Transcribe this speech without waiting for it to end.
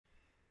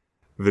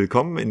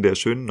Willkommen in der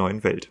schönen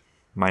neuen Welt.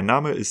 Mein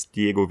Name ist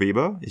Diego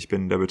Weber, ich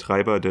bin der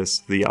Betreiber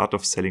des The Art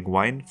of Selling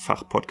Wine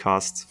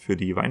Fachpodcasts für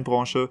die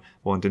Weinbranche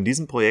und in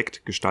diesem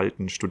Projekt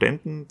gestalten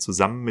Studenten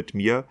zusammen mit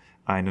mir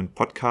einen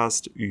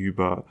Podcast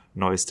über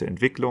neueste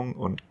Entwicklungen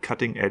und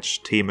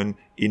Cutting-Edge-Themen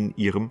in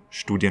ihrem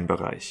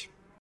Studienbereich.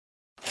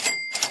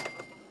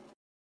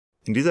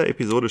 In dieser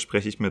Episode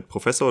spreche ich mit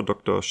Prof.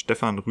 Dr.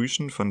 Stephan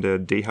Rüschen von der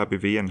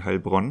DHBW in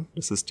Heilbronn.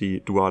 Das ist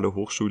die Duale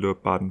Hochschule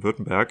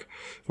Baden-Württemberg,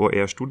 wo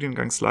er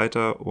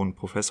Studiengangsleiter und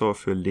Professor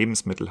für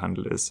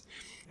Lebensmittelhandel ist.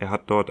 Er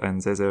hat dort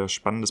ein sehr, sehr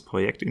spannendes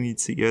Projekt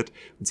initiiert.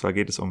 Und zwar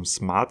geht es um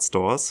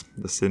Smartstores.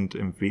 Das sind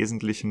im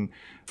Wesentlichen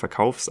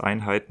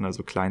Verkaufseinheiten,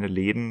 also kleine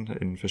Läden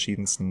in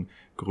verschiedensten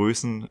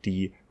Größen,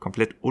 die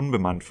komplett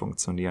unbemannt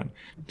funktionieren.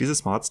 Diese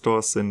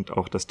Smartstores sind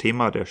auch das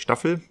Thema der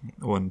Staffel.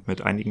 Und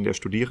mit einigen der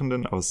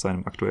Studierenden aus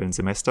seinem aktuellen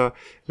Semester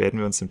werden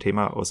wir uns dem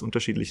Thema aus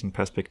unterschiedlichen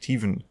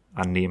Perspektiven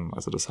annehmen.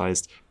 Also das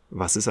heißt,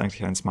 was ist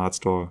eigentlich ein Smart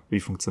Store?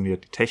 Wie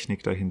funktioniert die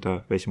Technik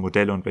dahinter? Welche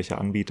Modelle und welche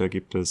Anbieter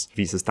gibt es?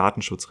 Wie ist es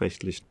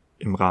datenschutzrechtlich?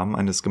 Im Rahmen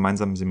eines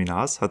gemeinsamen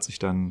Seminars hat sich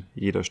dann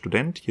jeder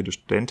Student, jede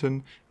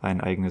Studentin ein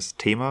eigenes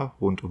Thema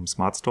rund um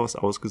Smart Stores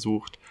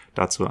ausgesucht,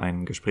 dazu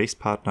einen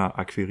Gesprächspartner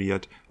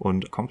akquiriert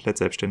und komplett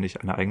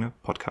selbstständig eine eigene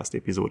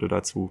Podcast-Episode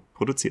dazu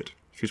produziert.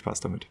 Viel Spaß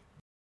damit.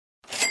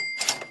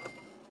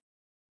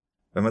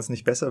 Wenn man es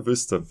nicht besser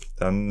wüsste,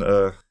 dann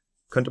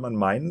könnte man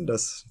meinen,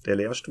 dass der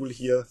Lehrstuhl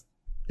hier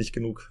nicht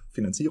genug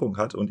Finanzierung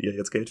hat und ihr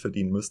jetzt Geld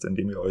verdienen müsst,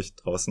 indem ihr euch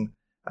draußen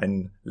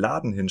einen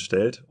Laden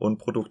hinstellt und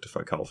Produkte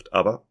verkauft.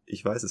 Aber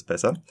ich weiß es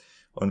besser.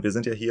 Und wir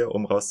sind ja hier,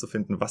 um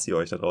rauszufinden, was ihr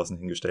euch da draußen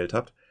hingestellt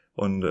habt.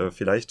 Und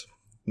vielleicht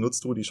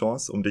nutzt du die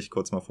Chance, um dich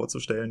kurz mal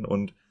vorzustellen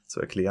und zu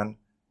erklären,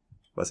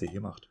 was ihr hier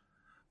macht.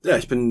 Ja,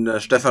 ich bin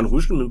Stephan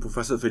Rüschen, bin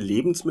Professor für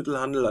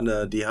Lebensmittelhandel an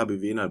der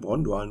DHBW in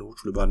Heilbronn, Dualen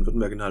Hochschule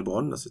Baden-Württemberg in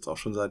Heilbronn. Das ist jetzt auch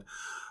schon seit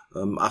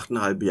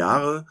 8,5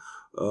 Jahre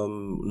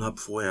und habe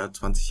vorher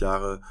 20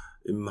 Jahre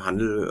im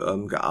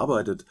Handel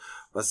gearbeitet.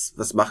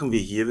 Was machen wir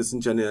hier? Wir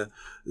sind ja eine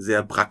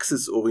sehr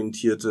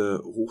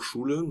praxisorientierte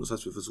Hochschule. Das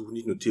heißt, wir versuchen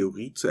nicht nur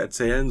Theorie zu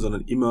erzählen,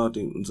 sondern immer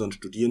unseren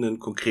Studierenden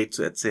konkret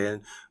zu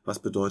erzählen, was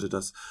bedeutet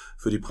das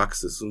für die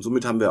Praxis. Und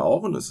somit haben wir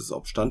auch, und das ist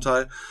auch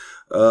Bestandteil,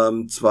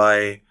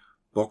 2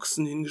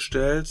 Boxen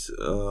hingestellt,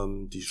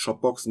 die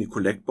Shopbox und die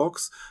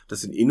Collectbox.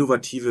 Das sind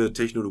innovative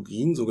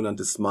Technologien,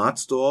 sogenannte Smart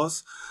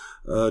Stores,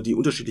 die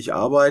unterschiedlich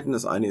arbeiten.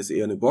 Das eine ist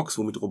eher eine Box,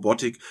 wo mit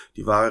Robotik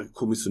die Ware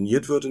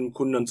kommissioniert wird und dem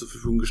Kunden dann zur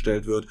Verfügung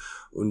gestellt wird.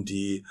 Und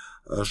die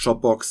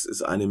Shopbox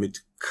ist eine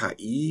mit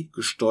KI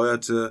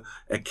gesteuerte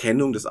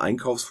Erkennung des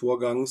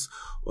Einkaufsvorgangs.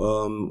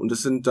 Und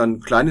das sind dann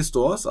kleine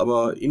Stores,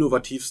 aber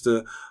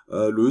innovativste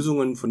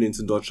Lösungen, von denen es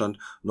in Deutschland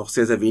noch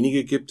sehr, sehr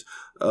wenige gibt.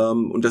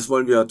 Und das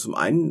wollen wir zum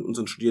einen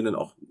unseren Studierenden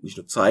auch nicht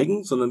nur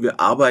zeigen, sondern wir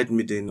arbeiten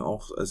mit denen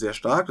auch sehr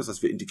stark. Das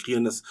heißt, wir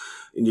integrieren das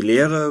in die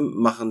Lehre,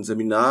 machen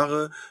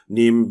Seminare,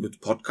 nehmen mit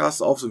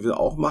Podcasts auf, so wie wir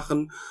auch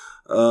machen.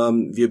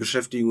 Wir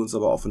beschäftigen uns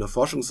aber auch von der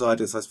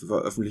Forschungsseite. Das heißt, wir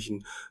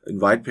veröffentlichen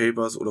in White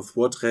Papers oder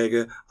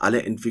Vorträge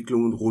alle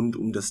Entwicklungen rund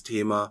um das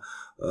Thema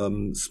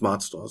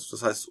Smart Stores.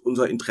 Das heißt,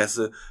 unser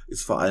Interesse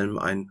ist vor allem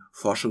ein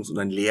Forschungs- und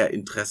ein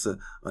Lehrinteresse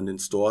an den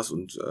Stores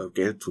und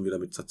Geld tun wir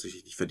damit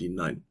tatsächlich nicht verdienen,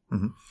 nein.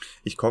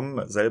 Ich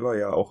komme selber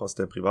ja auch aus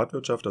der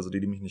Privatwirtschaft, also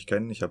die mich nicht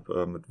kennen. Ich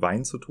habe mit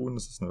Wein zu tun.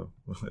 Das ist eine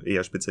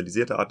eher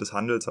spezialisierte Art des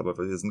Handels, aber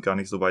wir sind gar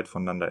nicht so weit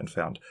voneinander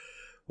entfernt.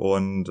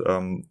 Und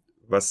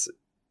was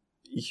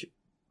ich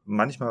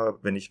manchmal,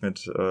 wenn ich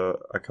mit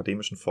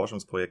akademischen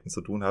Forschungsprojekten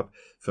zu tun habe,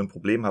 für ein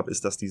Problem habe,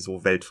 ist, dass die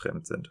so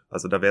weltfremd sind.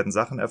 Also da werden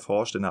Sachen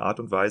erforscht in einer Art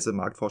und Weise,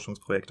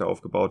 Marktforschungsprojekte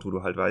aufgebaut, wo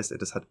du halt weißt,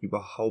 das hat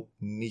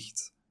überhaupt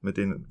nichts mit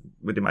dem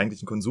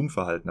eigentlichen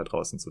Konsumverhalten da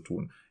draußen zu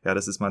tun. Ja,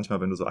 das ist manchmal,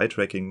 wenn du so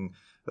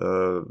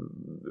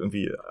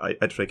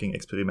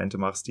Eye-Tracking-Experimente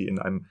machst, die in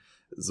einem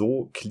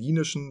so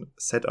klinischen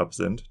Setup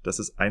sind, dass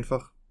es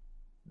einfach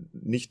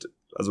nicht,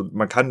 also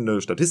man kann eine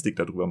Statistik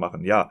darüber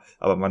machen, ja,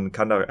 aber man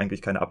kann da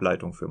eigentlich keine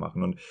Ableitung für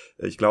machen. Und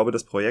ich glaube,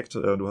 das Projekt,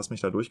 du hast mich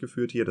da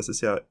durchgeführt hier, das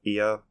ist ja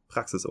eher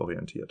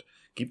praxisorientiert.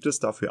 Gibt es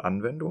dafür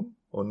Anwendung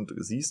und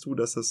siehst du,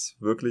 dass es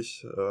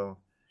wirklich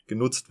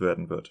genutzt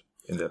werden wird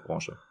in der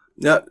Branche?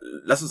 Ja,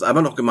 lass uns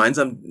einmal noch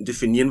gemeinsam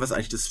definieren, was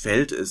eigentlich das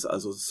Feld ist.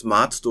 Also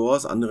Smart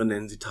Stores, andere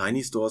nennen sie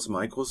Tiny Stores,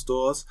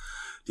 Microstores.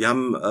 Die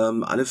haben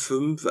alle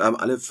fünf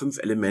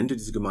Elemente,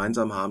 die sie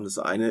gemeinsam haben. Das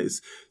eine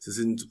ist, sie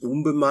sind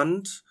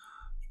unbemannt,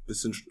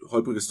 bisschen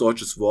holpriges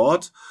deutsches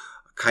Wort,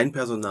 kein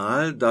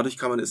Personal. Dadurch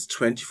kann man es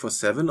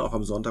 24/7, auch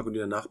am Sonntag und in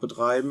der Nacht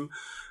betreiben.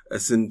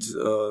 Es sind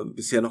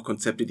bisher noch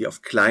Konzepte, die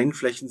auf kleinen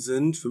Flächen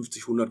sind,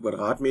 50, 100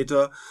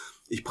 Quadratmeter.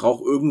 Ich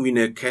brauche irgendwie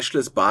eine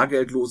cashless,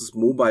 bargeldloses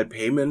Mobile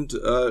Payment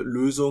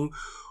Lösung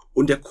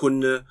und der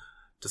Kunde,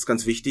 das ist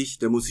ganz wichtig,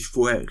 der muss sich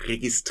vorher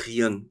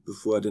registrieren,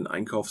 bevor er den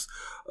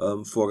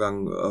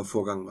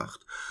Einkaufsvorgang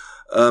macht.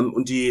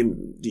 Und die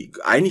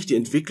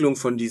Entwicklung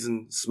von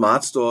diesen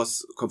Smart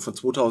Stores kommt von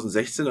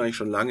 2016, eigentlich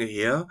schon lange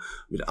her,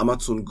 mit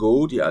Amazon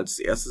Go, die als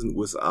erstes in den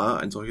USA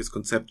ein solches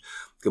Konzept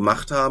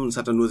gemacht haben. Es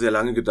hat dann nur sehr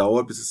lange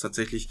gedauert, bis es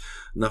tatsächlich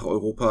nach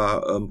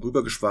Europa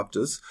rübergeschwappt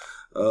ist.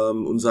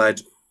 Und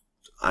seit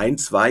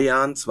 2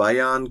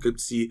 Jahren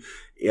gibt's die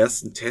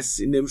ersten Tests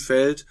in dem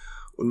Feld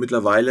und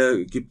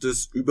mittlerweile gibt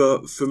es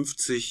über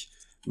 50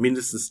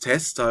 mindestens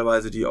Tests,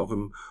 teilweise die auch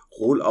im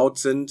Rollout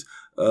sind,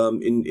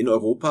 in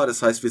Europa.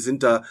 Das heißt, wir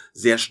sind da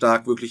sehr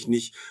stark wirklich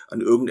nicht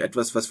an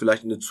irgendetwas, was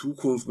vielleicht in der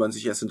Zukunft man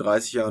sich erst in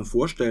 30 Jahren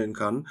vorstellen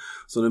kann,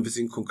 sondern wir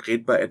sind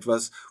konkret bei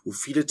etwas, wo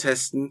viele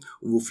testen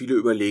und wo viele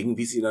überlegen,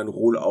 wie sie in ein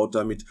Rollout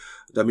damit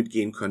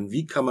gehen können.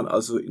 Wie kann man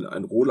also in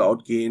ein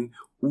Rollout gehen,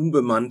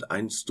 unbemannt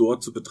einen Store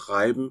zu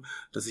betreiben,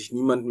 dass ich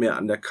niemanden mehr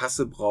an der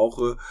Kasse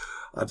brauche,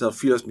 hat auch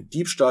viel was mit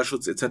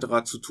Diebstahlschutz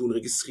etc. zu tun,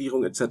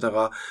 Registrierung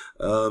etc.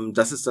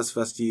 Das ist das,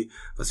 was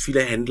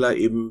viele Händler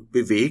eben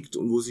bewegt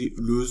und wo sie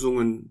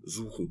Lösungen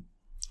suchen.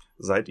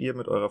 Seid ihr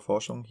mit eurer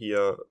Forschung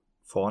hier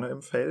vorne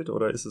im Feld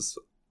oder ist es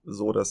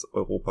so, dass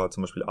Europa,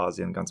 zum Beispiel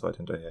Asien, ganz weit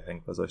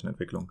hinterherhängt bei solchen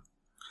Entwicklungen?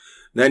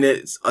 Nein,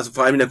 also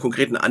vor allem in der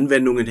konkreten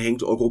Anwendungen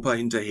hängt Europa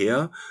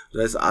hinterher.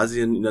 Da ist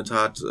Asien in der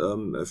Tat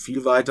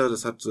viel weiter.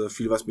 Das hat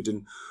viel was mit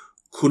den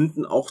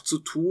Kunden auch zu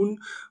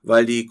tun,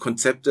 weil die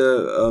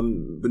Konzepte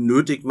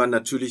benötigt man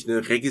natürlich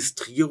eine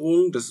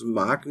Registrierung. Das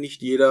mag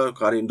nicht jeder,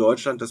 gerade in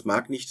Deutschland, das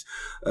mag nicht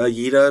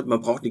jeder.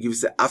 Man braucht eine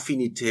gewisse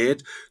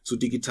Affinität zu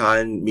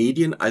digitalen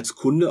Medien als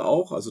Kunde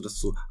auch, also das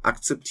zu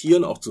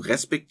akzeptieren, auch zu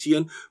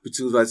respektieren,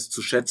 beziehungsweise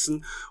zu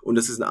schätzen. Und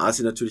das ist in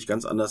Asien natürlich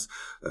ganz anders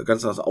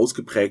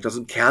ausgeprägt.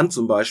 Also ein Kern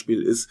zum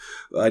Beispiel ist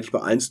eigentlich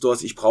bei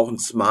Einzelstores, ich brauche ein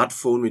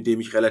Smartphone, mit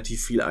dem ich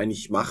relativ viel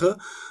eigentlich mache.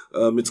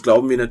 Jetzt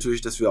glauben wir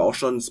natürlich, dass wir auch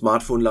schon ein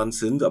Smartphone-Land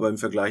sind, aber im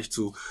Vergleich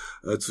zu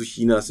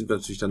China sind wir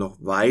natürlich dann noch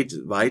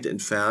weit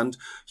entfernt.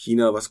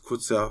 China, was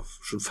kurz ja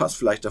schon fast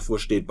vielleicht davor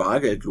steht,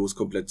 bargeldlos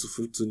komplett zu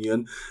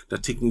funktionieren, da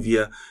ticken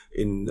wir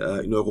in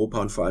Europa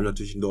und vor allem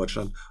natürlich in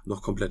Deutschland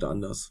noch komplett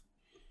anders.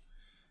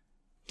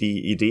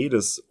 Die Idee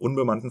des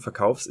unbemannten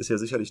Verkaufs ist ja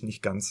sicherlich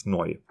nicht ganz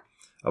neu.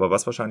 Aber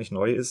was wahrscheinlich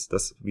neu ist,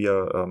 dass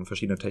wir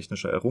verschiedene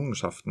technische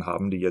Errungenschaften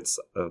haben, die jetzt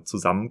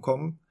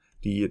zusammenkommen,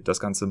 die das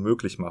Ganze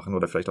möglich machen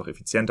oder vielleicht auch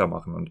effizienter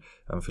machen. Und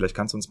vielleicht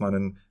kannst du uns mal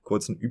einen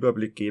kurzen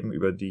Überblick geben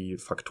über die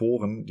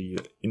Faktoren, die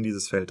in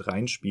dieses Feld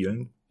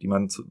reinspielen, die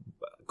man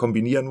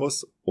kombinieren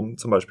muss, um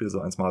zum Beispiel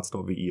so ein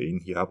Smartstore, wie ihr ihn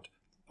hier habt,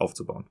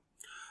 aufzubauen.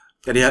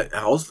 Ja, die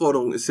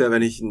Herausforderung ist ja,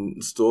 wenn ich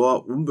einen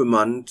Store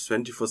unbemannt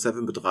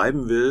 24/7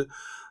 betreiben will,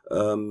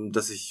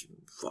 dass ich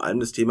vor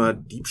allem das Thema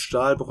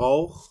Diebstahl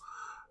brauche.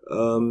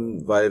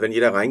 Weil wenn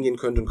jeder reingehen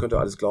könnte und könnte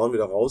alles klauen,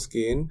 wieder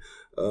rausgehen,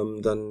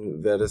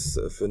 dann wäre das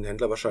für einen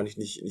Händler wahrscheinlich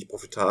nicht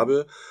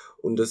profitabel.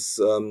 Und das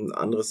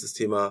andere ist das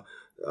Thema,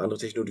 andere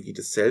Technologie,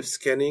 das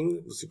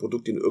Self-Scanning, muss die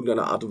Produkte in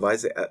irgendeiner Art und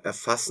Weise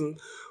erfassen.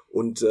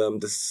 Und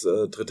das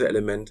dritte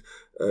Element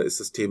ist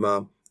das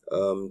Thema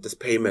das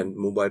Payment,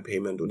 Mobile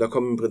Payment. Und da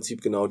kommen im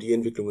Prinzip genau die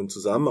Entwicklungen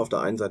zusammen. Auf der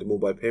einen Seite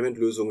Mobile Payment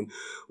Lösungen,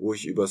 wo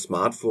ich über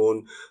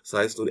Smartphone, das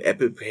heißt nun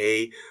Apple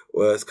Pay,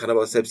 oder es kann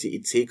aber selbst die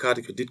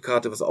EC-Karte,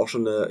 Kreditkarte, was auch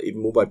schon eben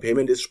Mobile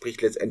Payment ist,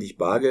 sprich letztendlich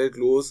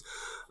bargeldlos.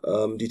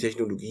 Die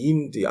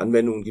Technologien, die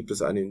Anwendungen gibt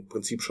es im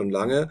Prinzip schon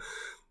lange.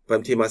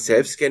 Beim Thema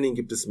Self-Scanning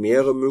gibt es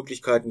mehrere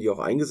Möglichkeiten, die auch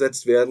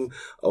eingesetzt werden.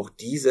 Auch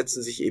die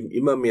setzen sich eben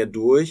immer mehr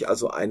durch.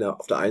 Also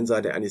auf der einen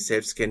Seite eine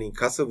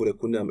Self-Scanning-Kasse, wo der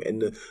Kunde am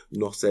Ende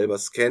noch selber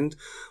scannt.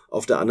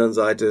 Auf der anderen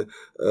Seite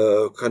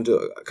kann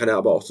er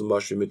aber auch zum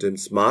Beispiel mit dem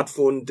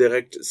Smartphone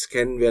direkt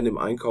scannen während dem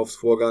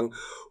Einkaufsvorgang.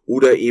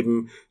 Oder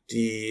eben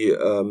die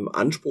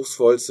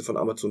anspruchsvollste von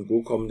Amazon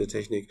Go kommende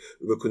Technik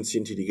über Künstliche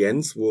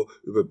Intelligenz, wo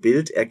über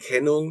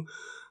Bilderkennung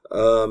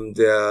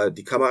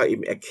die Kamera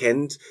eben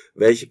erkennt,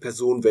 welche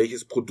Person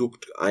welches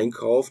Produkt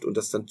einkauft und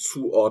das dann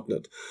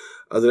zuordnet.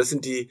 Also das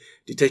sind die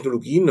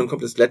Technologien. Dann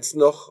kommt das letzte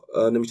noch,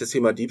 nämlich das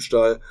Thema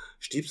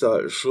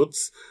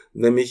Diebstahlschutz,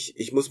 nämlich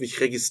ich muss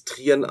mich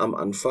registrieren am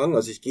Anfang.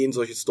 Also ich gehe in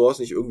solche Stores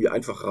nicht irgendwie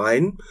einfach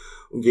rein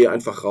und gehe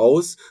einfach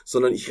raus,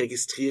 sondern ich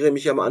registriere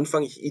mich am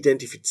Anfang, ich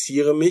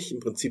identifiziere mich, im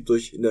Prinzip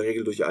in der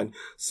Regel durch ein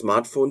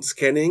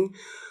Smartphone-Scanning.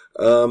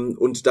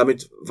 Und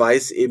damit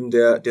weiß eben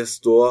der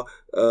Store,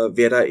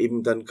 wer da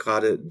eben dann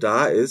gerade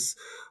da ist.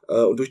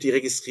 Und durch die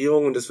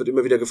Registrierung, und das wird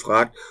immer wieder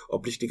gefragt,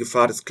 ob nicht die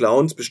Gefahr des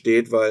Clowns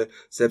besteht, weil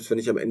selbst wenn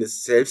ich am Ende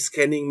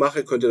Self-Scanning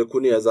mache, könnte der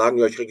Kunde ja sagen,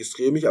 ja, ich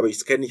registriere mich, aber ich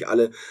scanne nicht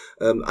alle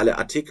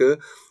Artikel.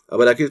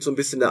 Aber da gilt so ein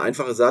bisschen der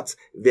einfache Satz,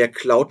 wer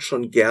klaut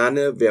schon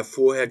gerne, wer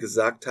vorher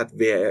gesagt hat,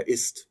 wer er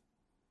ist.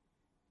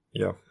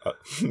 Ja,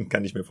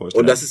 kann ich mir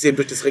vorstellen. Und das ist eben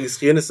durch das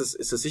Registrieren ist das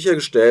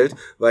sichergestellt,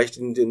 weil ich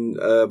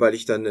weil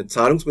ich dann eine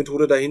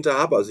Zahlungsmethode dahinter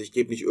habe. Also ich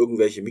gebe nicht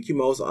irgendwelche Mickey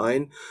Maus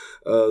ein,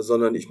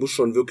 sondern ich muss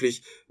schon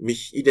wirklich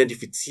mich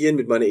identifizieren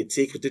mit meiner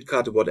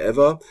EC-Kreditkarte,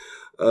 whatever.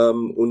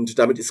 Und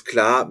damit ist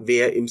klar,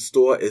 wer im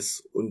Store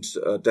ist.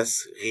 Und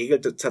das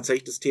regelt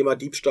tatsächlich das Thema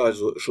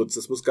Diebstahlschutz.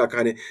 Das muss gar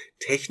keine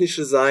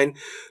technische sein,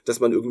 dass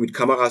man irgendwie mit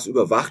Kameras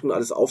überwacht und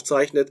alles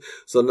aufzeichnet,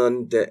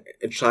 sondern der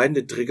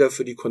entscheidende Trigger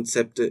für die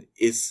Konzepte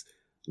ist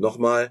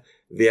nochmal,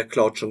 wer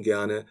klaut schon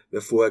gerne,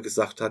 wer vorher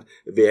gesagt hat,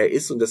 wer er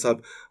ist. Und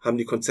deshalb haben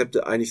die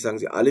Konzepte eigentlich, sagen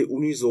sie alle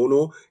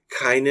unisono,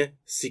 keine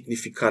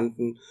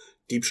signifikanten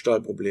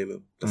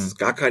Diebstahlprobleme. Dass es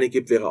gar keine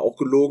gibt, wäre auch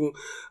gelogen,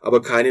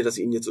 aber keine, dass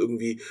ihnen jetzt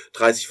irgendwie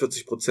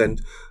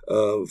 30-40%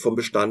 vom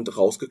Bestand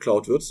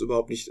rausgeklaut wird, ist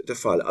überhaupt nicht der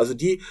Fall. Also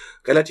die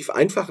relativ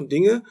einfachen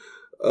Dinge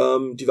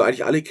die wir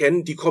eigentlich alle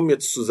kennen, die kommen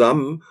jetzt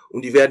zusammen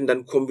und die werden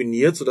dann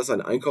kombiniert, sodass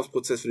ein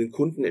Einkaufsprozess für den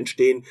Kunden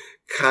entstehen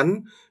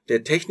kann,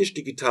 der technisch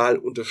digital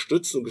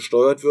unterstützt und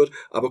gesteuert wird,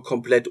 aber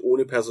komplett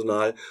ohne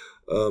Personal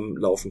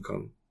laufen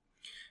kann.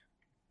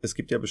 Es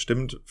gibt ja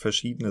bestimmt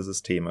verschiedene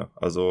Systeme.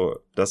 Also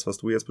das, was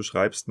du jetzt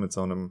beschreibst mit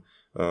so einem,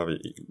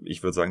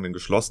 ich würde sagen, ein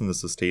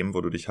geschlossenes System,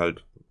 wo du dich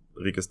halt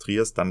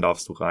registrierst, dann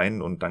darfst du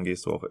rein und dann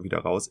gehst du auch wieder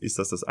raus. Ist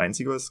das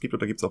Einzige, was es gibt,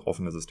 oder gibt es auch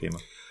offene Systeme?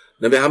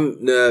 Na, wir haben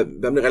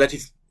eine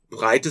relativ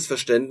breites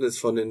Verständnis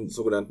von den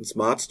sogenannten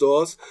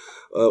Smartstores,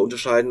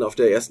 unterscheiden auf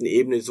der ersten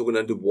Ebene die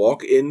sogenannte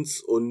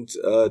Walk-ins und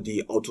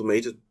die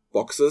Automated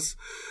Boxes.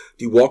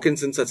 Die Walk-ins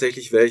sind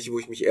tatsächlich welche, wo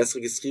ich mich erst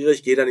registriere.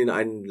 Ich gehe dann in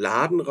einen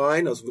Laden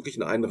rein, also wirklich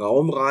in einen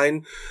Raum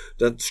rein.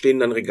 Da stehen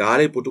dann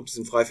Regale, die Produkte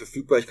sind frei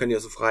verfügbar. Ich kann die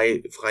also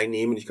frei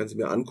nehmen. Ich kann sie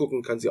mir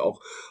angucken, kann sie auch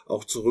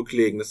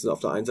zurücklegen. Das sind auf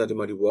der einen Seite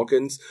mal die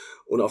Walk-ins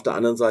und auf der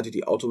anderen Seite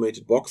die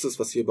Automated Boxes,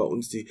 was hier bei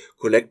uns die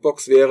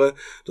Collect-Box wäre.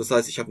 Das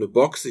heißt, ich habe eine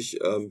Box, ich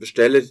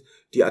bestelle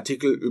die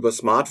Artikel über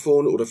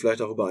Smartphone oder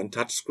vielleicht auch über einen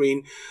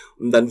Touchscreen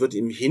und dann wird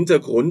im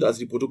Hintergrund, also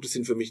die Produkte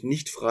sind für mich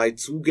nicht frei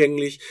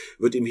zugänglich,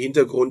 wird im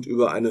Hintergrund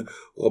über eine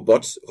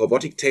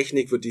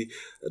Robotiktechnik wird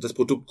das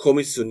Produkt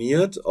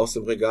kommissioniert aus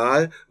dem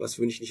Regal, was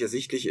für mich nicht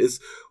ersichtlich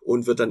ist,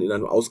 und wird dann in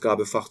einem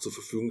Ausgabefach zur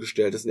Verfügung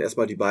gestellt. Das sind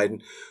erstmal die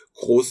beiden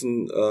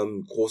großen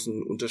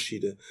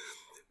Unterschiede.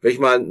 Wenn ich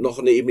mal noch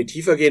eine Ebene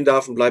tiefer gehen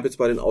darf und bleibe jetzt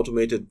bei den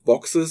Automated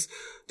Boxes,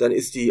 dann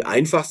ist die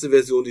einfachste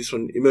Version, die es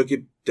schon immer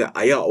gibt, der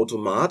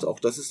Eierautomat. Auch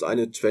das ist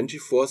eine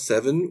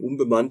 24/7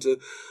 unbemannte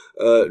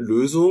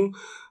Lösung,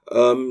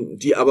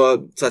 die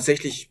aber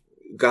tatsächlich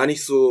gar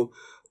nicht so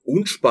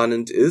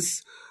unspannend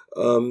ist.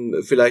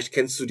 Vielleicht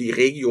kennst du die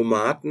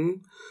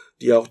Regiomaten,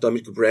 die auch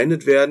damit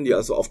gebrandet werden, die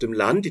also auf dem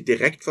Land die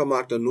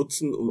Direktvermarkter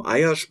nutzen, um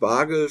Eier,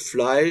 Spargel,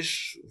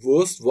 Fleisch,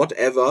 Wurst,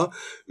 whatever,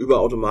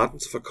 über Automaten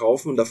zu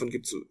verkaufen. Und davon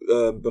gibt es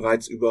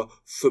bereits über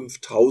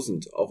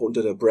 5000, auch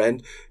unter der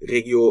Brand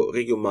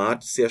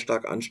Regiomat, sehr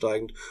stark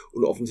ansteigend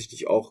und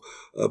offensichtlich auch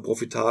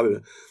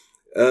profitabel.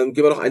 Gehen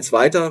wir noch eins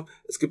weiter.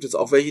 Es gibt jetzt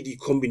auch welche, die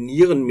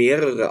kombinieren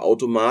mehrere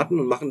Automaten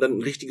und machen dann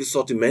ein richtiges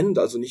Sortiment,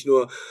 also nicht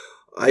nur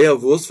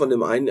Eierwurst von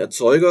dem einen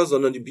Erzeuger,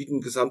 sondern die bieten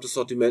ein gesamtes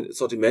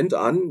Sortiment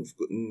an.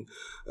 Ein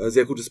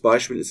sehr gutes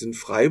Beispiel ist in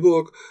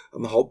Freiburg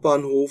am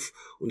Hauptbahnhof,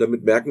 und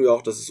damit merken wir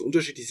auch, dass es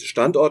unterschiedliche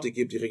Standorte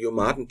gibt. Die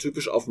Regiomaten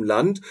typisch auf dem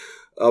Land,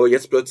 aber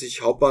jetzt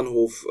plötzlich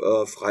Hauptbahnhof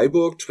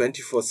Freiburg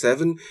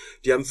 24/7.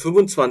 Die haben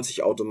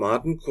 25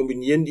 Automaten,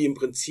 kombinieren die im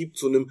Prinzip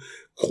zu einem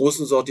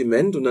großen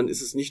Sortiment, und dann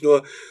ist es nicht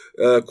nur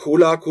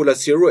Cola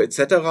Zero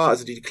etc.,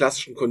 also die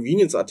klassischen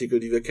Convenience-Artikel,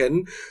 die wir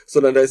kennen,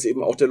 sondern da ist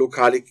eben auch der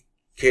lokale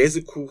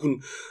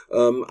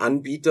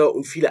Käsekuchen-Anbieter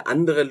und viele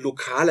andere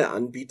lokale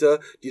Anbieter,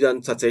 die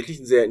dann tatsächlich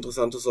ein sehr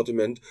interessantes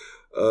Sortiment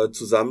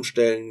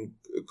zusammenstellen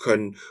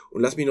können.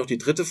 Und lass mich noch die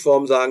dritte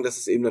Form sagen, das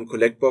ist eben dann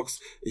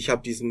Collectbox. Ich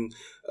habe diese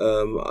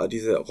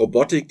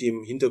Robotik, die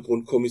im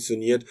Hintergrund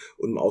kommissioniert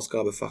und im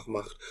Ausgabefach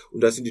macht.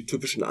 Und das sind die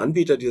typischen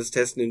Anbieter, die das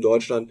testen in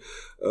Deutschland.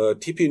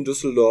 Tipi in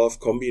Düsseldorf,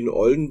 Kombi in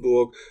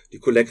Oldenburg, die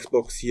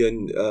Collectbox hier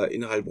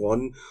in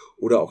Heilbronn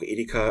oder auch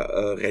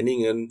Edeka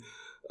Renningen.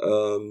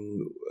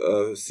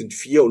 Es sind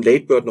 4 und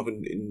Latebird noch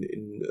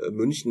in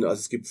München.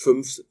 Also es gibt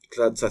 5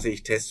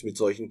 tatsächlich Tests mit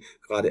solchen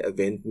gerade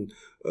erwähnten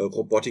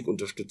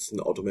robotikunterstützten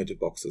Automated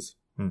Boxes.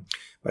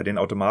 Bei den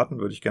Automaten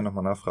würde ich gerne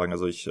nochmal nachfragen.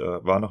 Also ich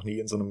war noch nie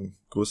in so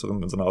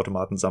einer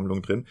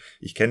Automatensammlung drin.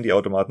 Ich kenne die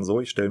Automaten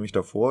so, ich stelle mich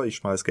davor, ich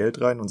schmeiß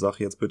Geld rein und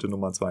sage jetzt bitte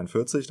Nummer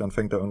 42, dann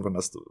fängt da irgendwann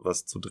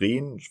was zu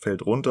drehen,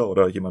 fällt runter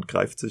oder jemand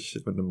greift sich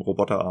mit einem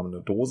Roboterarm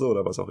eine Dose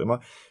oder was auch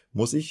immer.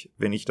 Muss ich,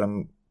 wenn ich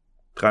dann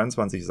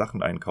 23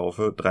 Sachen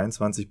einkaufe,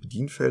 23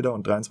 Bedienfelder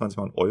und 23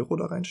 Mal Euro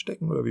da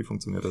reinstecken, oder wie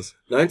funktioniert das?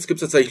 Nein, es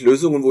gibt tatsächlich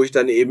Lösungen, wo ich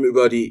dann eben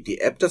über die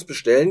App das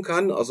bestellen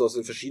kann, also aus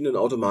den verschiedenen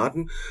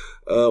Automaten,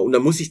 und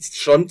dann muss ich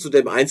schon zu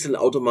dem einzelnen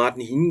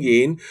Automaten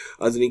hingehen,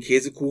 also den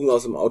Käsekuchen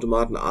aus dem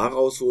Automaten A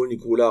rausholen, die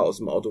Cola aus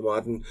dem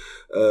Automaten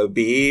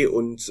B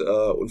und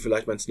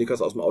vielleicht mein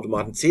Snickers aus dem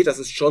Automaten C. Das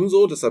ist schon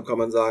so, deshalb kann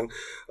man sagen,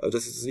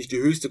 das ist nicht die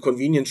höchste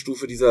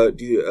Convenience-Stufe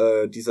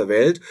dieser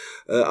Welt,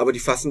 aber die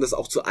fassen das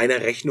auch zu einer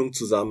Rechnung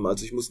zusammen.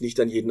 Also ich muss nicht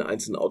an jeden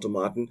einzelnen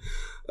Automaten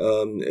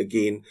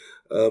gehen.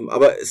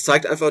 Aber es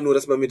zeigt einfach nur,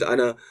 dass man mit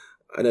einer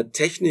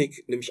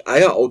Technik, nämlich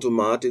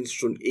Eierautomat, den es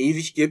schon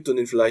ewig gibt und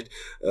den vielleicht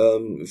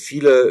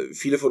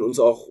viele von uns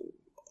auch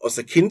aus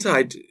der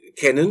Kindheit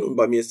kennen, und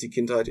bei mir ist die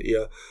Kindheit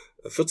eher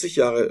 40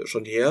 Jahre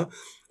schon her,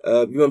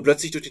 wie man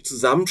plötzlich durch die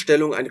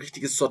Zusammenstellung ein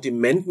richtiges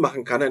Sortiment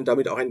machen kann und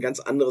damit auch ein ganz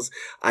anderes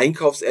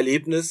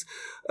Einkaufserlebnis,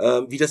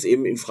 wie das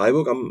eben in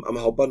Freiburg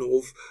am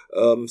Hauptbahnhof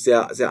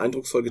sehr, sehr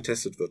eindrucksvoll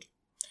getestet wird.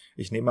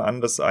 Ich nehme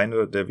an, dass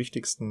einer der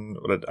wichtigsten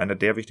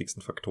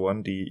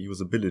Faktoren die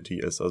Usability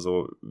ist.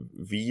 Also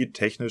wie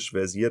technisch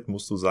versiert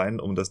musst du sein,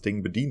 um das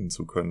Ding bedienen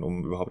zu können,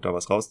 um überhaupt da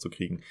was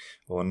rauszukriegen.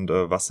 Und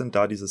was sind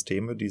da die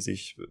Systeme, die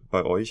sich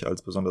bei euch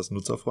als besonders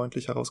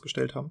nutzerfreundlich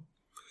herausgestellt haben?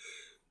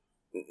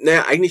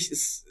 Naja, eigentlich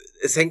es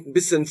hängt ein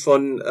bisschen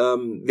von,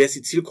 wer ist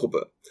die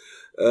Zielgruppe?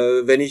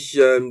 Wenn ich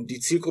die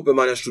Zielgruppe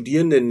meiner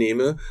Studierenden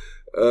nehme,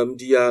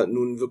 die ja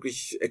nun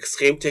wirklich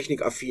extrem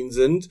technikaffin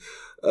sind,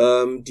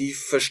 die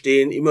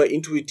verstehen immer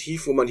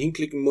intuitiv, wo man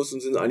hinklicken muss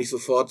und sind eigentlich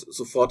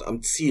sofort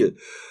am Ziel.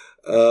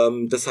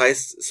 Das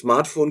heißt,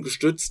 Smartphone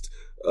gestützt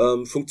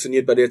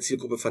funktioniert bei der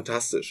Zielgruppe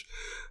fantastisch.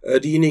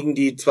 Diejenigen,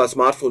 die zwar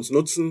Smartphones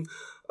nutzen,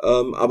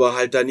 aber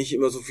halt da nicht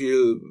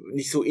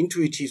so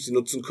intuitiv sie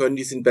nutzen können,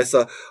 die sind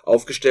besser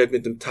aufgestellt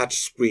mit einem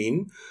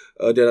Touchscreen,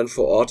 der dann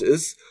vor Ort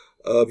ist,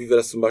 wie wir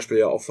das zum Beispiel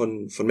ja auch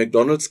von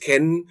McDonald's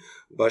kennen,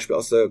 Beispiel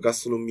aus der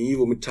Gastronomie,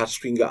 wo mit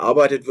Touchscreen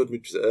gearbeitet wird,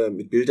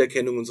 mit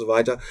Bilderkennung und so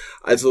weiter.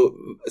 Also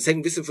es hängt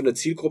ein bisschen von der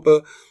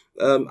Zielgruppe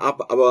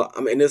ab, aber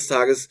am Ende des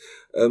Tages,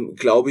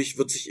 glaube ich,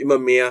 wird sich immer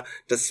mehr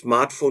das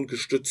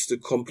Smartphone-gestützte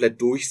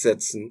komplett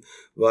durchsetzen,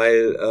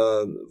 weil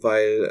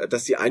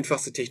das die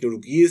einfachste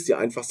Technologie ist, die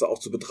einfachste auch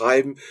zu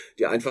betreiben,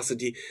 die einfachste,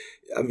 die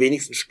am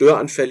wenigsten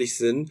störanfällig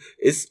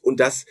ist und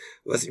das,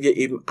 was wir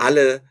eben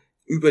alle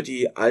über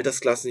die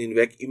Altersklassen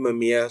hinweg immer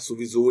mehr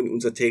sowieso in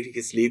unser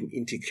tägliches Leben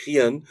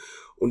integrieren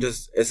und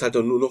es halt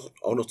dann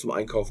auch noch zum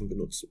Einkaufen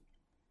benutzen.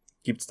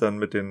 Gibt's dann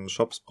mit den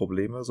Shops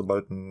Probleme,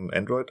 sobald ein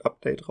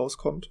Android-Update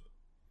rauskommt?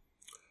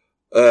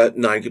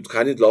 Nein, gibt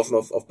keine, die laufen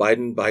auf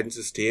beiden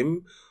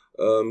Systemen.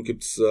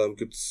 Gibt's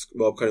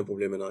überhaupt keine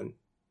Probleme, nein.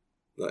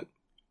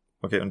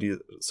 Okay, und die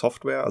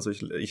Software, also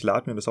ich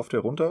lade mir eine Software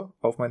runter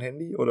auf mein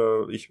Handy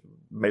oder ich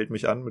melde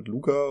mich an mit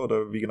Luca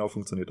oder wie genau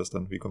funktioniert das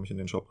dann? Wie komme ich in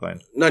den Shop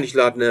rein? Nein, ich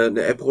lade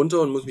eine App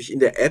runter und muss mich in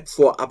der App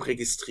vorab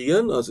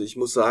registrieren. Also ich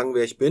muss sagen,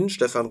 wer ich bin,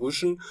 Stephan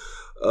Rüschen,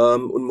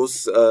 und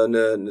muss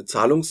eine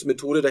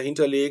Zahlungsmethode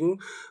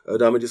dahinterlegen.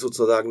 Damit ist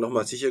sozusagen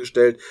nochmal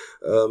sichergestellt,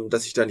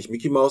 dass ich da nicht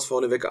Mickey Mouse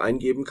vorneweg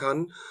eingeben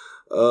kann.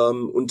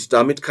 Und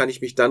damit kann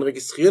ich mich dann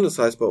registrieren. Das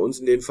heißt, bei uns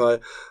in dem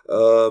Fall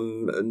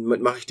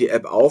mache ich die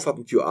App auf, habe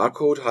einen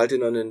QR-Code, halte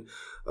ihn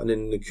an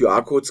den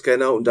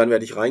QR-Code-Scanner und dann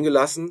werde ich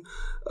reingelassen.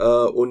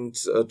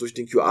 Und durch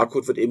den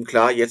QR-Code wird eben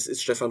klar, jetzt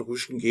ist Stephan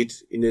Rüschen,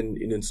 geht in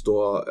den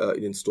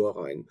Store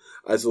rein.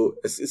 Also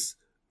es ist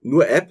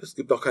nur App, es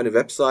gibt auch keine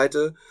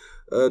Webseite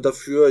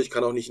dafür. Ich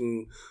kann auch nicht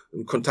einen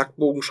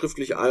Kontaktbogen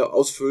schriftlich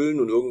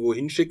ausfüllen und irgendwo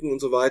hinschicken und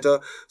so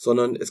weiter,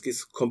 sondern es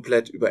geht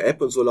komplett über App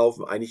und so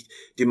laufen eigentlich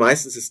die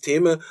meisten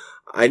Systeme.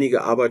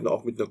 Einige arbeiten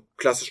auch mit einer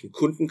klassischen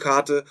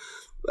Kundenkarte,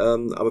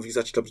 aber wie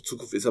gesagt, ich glaube, die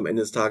Zukunft ist am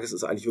Ende des Tages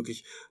ist eigentlich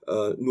wirklich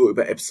nur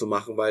über Apps zu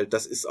machen, weil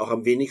das ist auch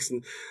am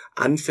wenigsten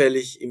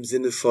anfällig im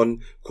Sinne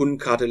von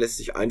Kundenkarte lässt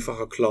sich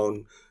einfacher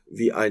klauen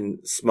wie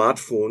ein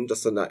Smartphone,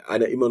 das dann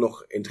einer immer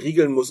noch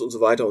entriegeln muss und so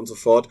weiter und so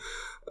fort.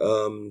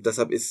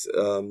 Deshalb ist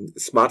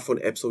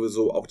Smartphone-App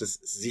sowieso auch das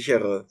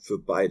sichere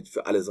für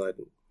alle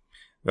Seiten.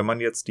 Wenn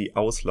man jetzt die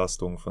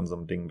Auslastung von so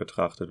einem Ding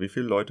betrachtet, wie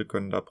viele Leute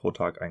können da pro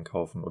Tag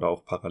einkaufen oder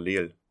auch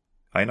parallel?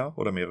 Einer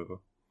oder mehrere?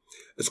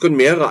 Es können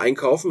mehrere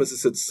einkaufen. Es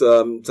ist jetzt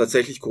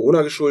tatsächlich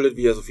Corona geschuldet,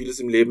 wie ja so vieles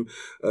im Leben,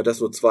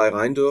 dass nur 2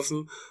 rein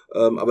dürfen.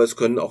 Aber es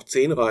können auch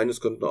 10 rein. Es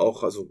könnten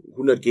auch, also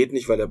 100 geht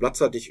nicht, weil der Platz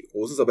halt nicht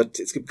groß ist. Aber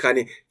es gibt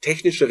keine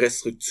technische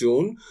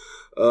Restriktion,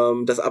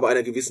 dass aber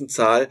einer gewissen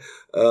Zahl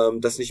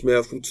das nicht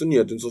mehr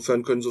funktioniert.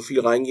 Insofern können so viel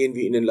reingehen,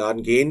 wie in den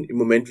Laden gehen. Im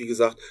Moment, wie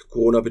gesagt,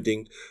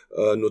 Corona-bedingt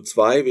nur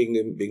 2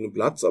 wegen dem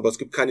Platz. Aber es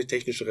gibt keine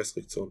technische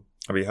Restriktion.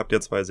 Aber ihr habt ja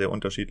 2 sehr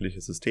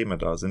unterschiedliche Systeme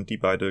da. Sind die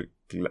beide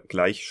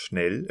gleich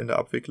schnell in der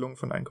Abwicklung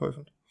von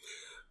Einkäufen?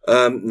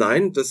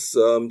 Nein,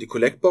 die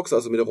Collectbox,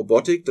 also mit der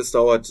Robotik, das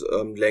dauert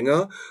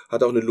länger,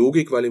 hat auch eine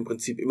Logik, weil im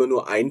Prinzip immer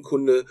nur ein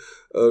Kunde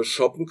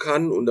shoppen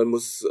kann und dann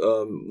muss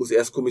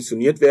erst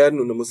kommissioniert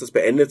werden und dann muss das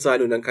beendet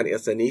sein und dann kann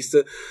erst der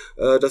Nächste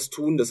das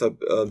tun. Deshalb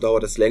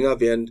dauert das länger,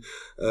 während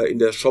in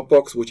der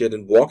Shopbox, wo ich ja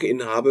den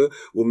Walk-in habe,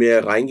 wo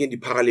mehr reingehen, die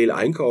parallel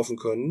einkaufen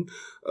können,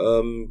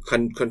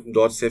 könnten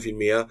dort sehr viel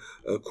mehr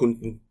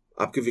Kunden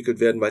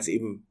abgewickelt werden, weil es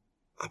eben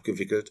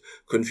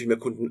können viel mehr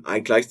Kunden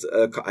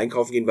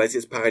einkaufen gehen, weil sie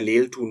es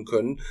parallel tun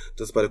können.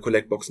 Das ist bei der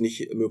Collectbox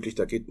nicht möglich,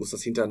 muss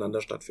das hintereinander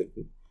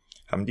stattfinden.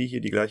 Haben die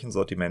hier die gleichen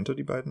Sortimente,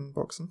 die beiden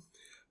Boxen?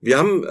 Wir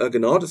haben,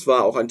 genau, das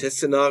war auch ein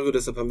Testszenario,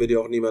 deshalb haben wir die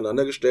auch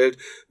nebeneinander gestellt.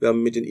 Wir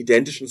haben mit den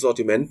identischen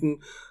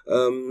Sortimenten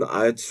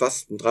als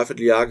fast ein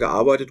Dreivierteljahr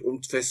gearbeitet,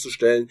 um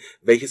festzustellen,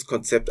 welches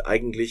Konzept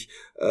eigentlich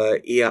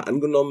eher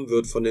angenommen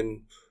wird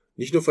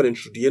nicht nur von den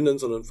Studierenden,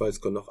 sondern weil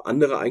es können auch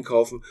andere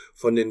einkaufen,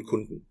 von den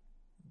Kunden.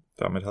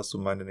 Damit hast du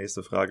meine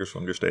nächste Frage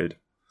schon gestellt.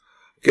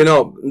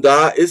 Genau,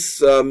 da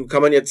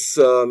kann man jetzt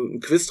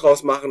ein Quiz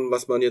draus machen,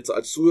 was man jetzt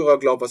als Zuhörer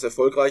glaubt, was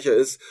erfolgreicher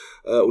ist.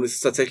 Und es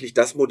ist tatsächlich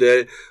das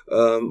Modell,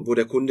 wo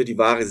der Kunde die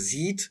Ware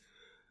sieht,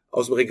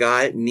 aus dem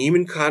Regal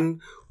nehmen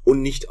kann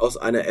und nicht aus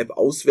einer App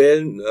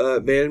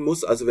wählen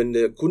muss. Also wenn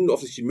der Kunden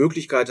offensichtlich die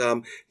Möglichkeit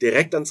haben,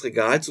 direkt ans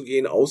Regal zu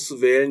gehen,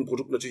 auszuwählen,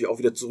 Produkt natürlich auch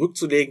wieder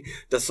zurückzulegen,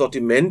 das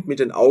Sortiment mit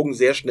den Augen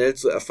sehr schnell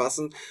zu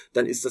erfassen,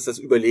 dann ist das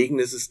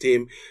überlegene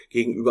System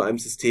gegenüber einem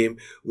System,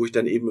 wo ich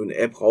dann eben eine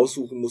App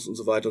raussuchen muss und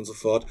so weiter und so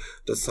fort.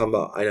 Das haben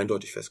wir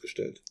eindeutig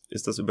festgestellt.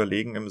 Ist das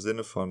Überlegen im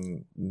Sinne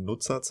von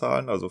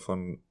Nutzerzahlen, also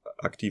von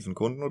aktiven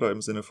Kunden oder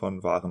im Sinne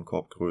von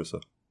Warenkorbgröße?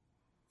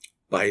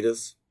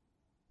 Beides,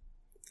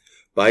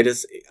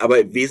 aber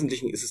im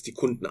Wesentlichen ist es die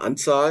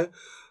Kundenanzahl.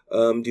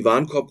 Die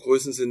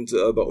Warenkorbgrößen sind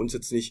bei uns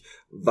jetzt nicht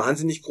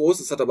wahnsinnig groß.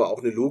 Es hat aber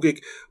auch eine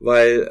Logik,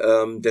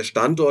 weil der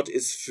Standort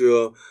ist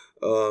für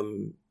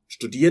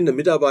Studierende,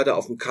 Mitarbeiter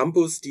auf dem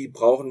Campus, die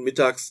brauchen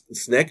mittags einen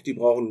Snack, die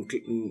brauchen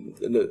ein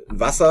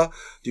Wasser,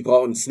 die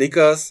brauchen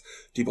Snickers,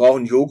 die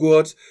brauchen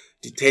Joghurt,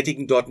 die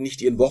tätigen dort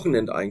nicht ihren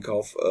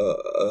Wochenendeinkauf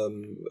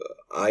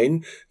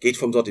ein, geht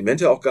vom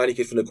Sortiment her auch gar nicht,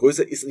 geht von der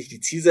Größe, ist nicht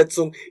die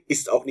Zielsetzung,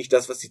 ist auch nicht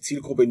das, was die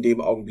Zielgruppe in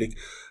dem Augenblick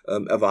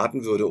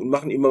erwarten würde und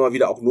machen immer mal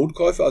wieder auch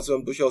Notkäufe, also wir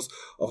haben durchaus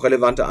auch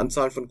relevante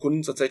Anzahlen von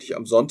Kunden tatsächlich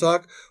am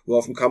Sonntag, wo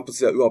auf dem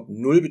Campus ja überhaupt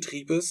null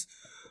Betrieb ist,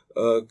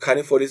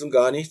 keine Vorlesung,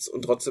 gar nichts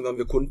und trotzdem haben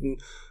wir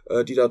Kunden,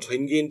 die dort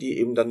hingehen, die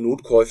eben dann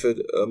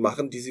Notkäufe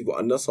machen, die sie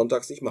woanders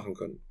sonntags nicht machen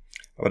können.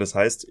 Aber das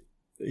heißt,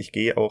 ich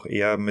gehe auch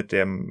eher mit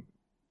dem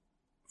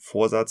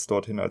Vorsatz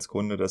dorthin als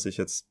Kunde, dass ich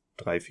jetzt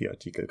 3-4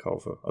 Artikel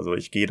kaufe. Also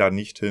ich gehe da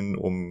nicht hin,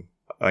 um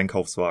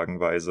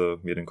einkaufswagenweise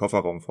mir den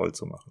Kofferraum voll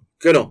zu machen.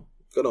 Genau,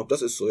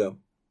 das ist so, ja.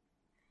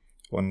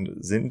 Und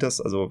sind das,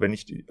 also wenn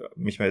ich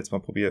mich mal jetzt mal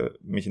probiere,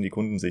 mich in die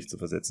Kundensicht zu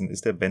versetzen,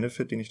 ist der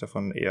Benefit, den ich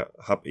davon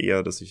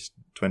eher, dass ich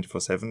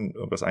 24/7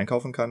 irgendwas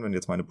einkaufen kann, wenn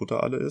jetzt meine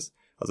Butter alle ist?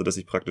 Also dass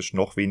ich praktisch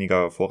noch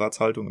weniger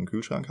Vorratshaltung im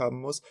Kühlschrank haben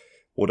muss?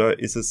 Oder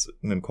ist es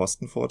ein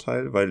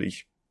Kostenvorteil, weil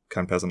ich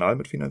kein Personal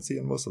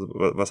mitfinanzieren muss? Also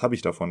was habe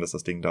ich davon, dass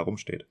das Ding da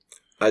rumsteht?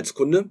 Als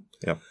Kunde?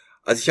 Ja.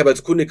 Also ich habe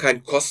als Kunde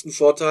keinen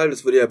Kostenvorteil.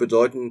 Das würde ja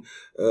bedeuten,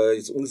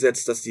 jetzt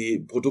umgesetzt, dass die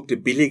Produkte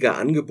billiger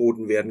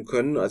angeboten werden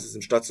können, als es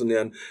im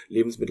stationären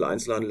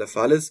Lebensmitteleinzelhandel der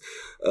Fall ist.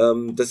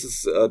 Das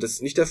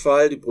ist nicht der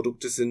Fall. Die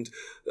Produkte sind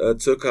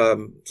circa,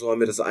 so haben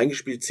wir das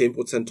eingespielt,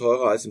 10%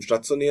 teurer als im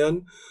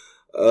stationären.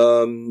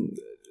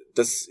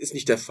 Das ist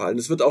nicht der Fall. Und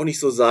es wird auch nicht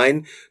so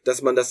sein,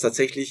 dass man das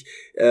tatsächlich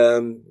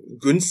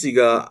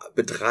günstiger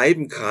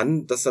betreiben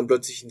kann, dass dann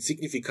plötzlich ein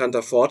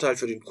signifikanter Vorteil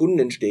für den Kunden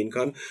entstehen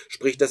kann.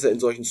 Sprich, dass er in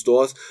solchen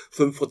Stores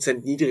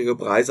 5% niedrigere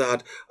Preise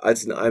hat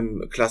als in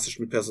einem klassisch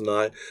mit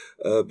Personal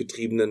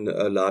betriebenen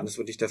Laden. Das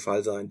wird nicht der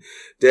Fall sein.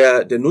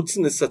 Der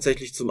Nutzen ist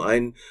tatsächlich zum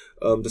einen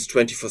das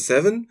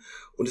 24/7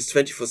 und das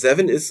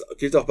 24/7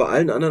 gilt auch bei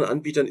allen anderen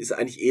Anbietern, ist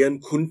eigentlich eher ein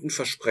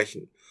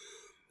Kundenversprechen.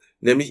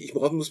 Nämlich, ich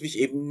muss mich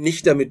eben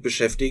nicht damit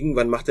beschäftigen,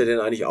 wann macht er denn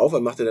eigentlich auf,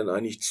 wann macht er denn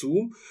eigentlich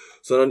zu,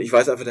 sondern ich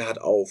weiß einfach, der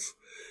hat auf.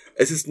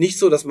 Es ist nicht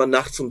so, dass man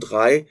nachts um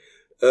 3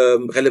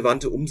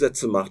 relevante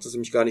Umsätze macht. Das ist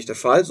nämlich gar nicht der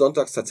Fall.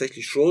 Sonntags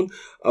tatsächlich schon,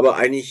 aber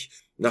eigentlich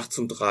nachts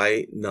um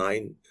 3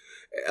 nein.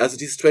 Also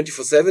dieses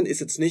 24/7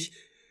 ist jetzt nicht,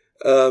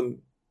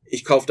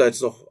 ich kaufe da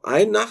jetzt noch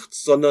ein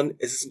nachts, sondern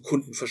es ist ein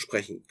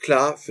Kundenversprechen.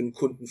 Klar, für einen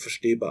Kunden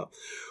verstehbar.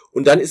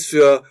 Und dann ist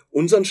für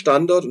unseren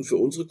Standort und für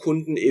unsere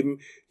Kunden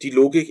eben die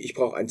Logik, ich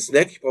brauche einen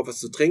Snack, ich brauche was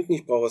zu trinken,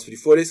 ich brauche was für die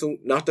Vorlesung,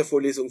 nach der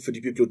Vorlesung für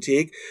die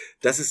Bibliothek.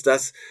 Das ist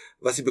das,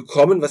 was sie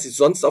bekommen, was sie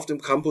sonst auf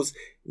dem Campus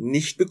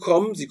nicht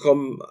bekommen.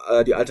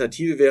 Die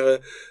Alternative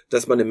wäre,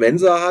 dass man eine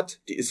Mensa hat,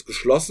 die ist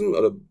geschlossen,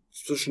 oder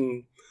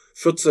zwischen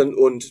 14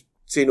 und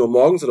 10 Uhr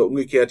morgens oder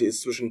umgekehrt, die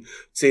ist zwischen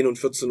 10 und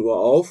 14 Uhr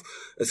auf.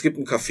 Es gibt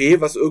ein Café,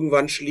 was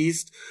irgendwann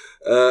schließt.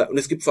 Und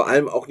es gibt vor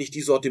allem auch nicht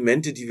die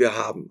Sortimente, die wir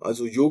haben.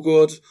 Also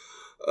Joghurt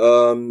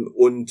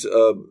und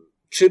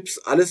Chips,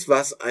 alles,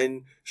 was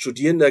ein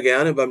Studierender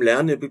gerne beim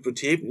Lernen in der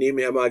Bibliothek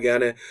nebenher mal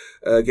gerne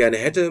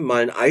hätte,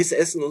 mal ein Eis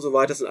essen und so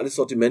weiter, das sind alles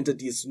Sortimente,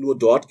 die es nur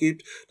dort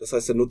gibt. Das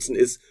heißt, der Nutzen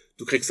ist,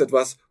 du kriegst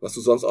etwas, was du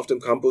sonst auf dem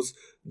Campus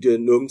dir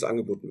nirgends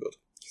angeboten wird.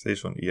 Ich sehe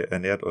schon, ihr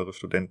ernährt eure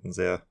Studenten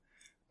sehr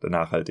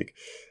nachhaltig.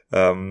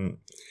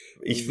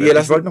 Wir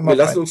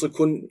lassen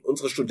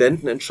unsere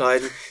Studenten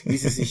entscheiden, wie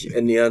sie sich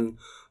ernähren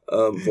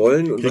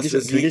wollen. Und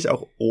kriege ich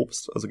auch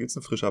Obst? Also gibt es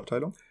eine frische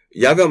Abteilung?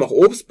 Ja, wir haben auch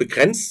Obst,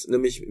 begrenzt,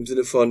 nämlich im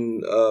Sinne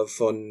von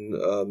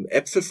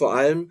Äpfel vor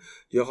allem,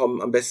 die auch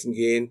am besten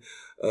gehen,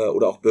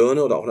 oder auch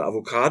Birne oder auch eine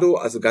Avocado,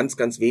 also ganz,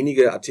 ganz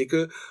wenige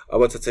Artikel,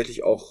 aber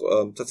tatsächlich auch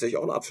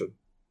ein Apfel.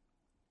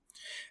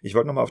 Ich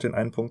wollte nochmal auf den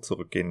einen Punkt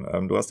zurückgehen.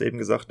 Du hast eben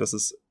gesagt, dass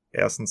es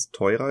erstens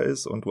teurer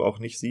ist und du auch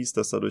nicht siehst,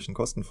 dass dadurch ein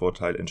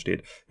Kostenvorteil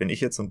entsteht. Wenn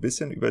ich jetzt so ein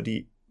bisschen über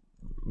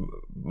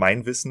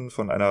mein Wissen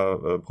von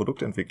einer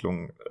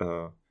Produktentwicklung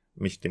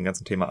mich dem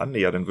ganzen Thema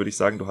annäher, dann würde ich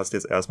sagen, du hast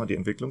jetzt erstmal die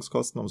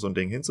Entwicklungskosten, um so ein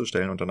Ding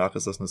hinzustellen und danach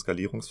ist das eine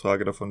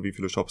Skalierungsfrage davon, wie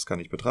viele Shops kann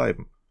ich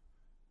betreiben.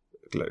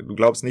 Du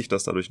glaubst nicht,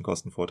 dass dadurch ein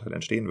Kostenvorteil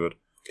entstehen wird?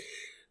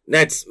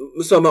 Na, jetzt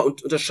müssen wir mal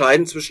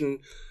unterscheiden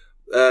zwischen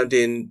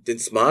den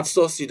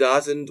Smartstores, die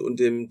da sind, und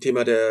dem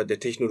Thema der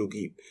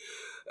Technologie.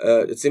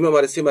 Jetzt sehen wir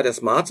mal das Thema der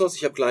Smartstores.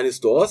 Ich habe kleine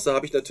Stores, da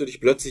habe ich natürlich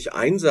plötzlich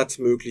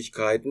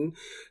Einsatzmöglichkeiten,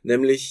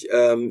 nämlich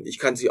ich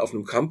kann sie auf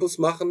einem Campus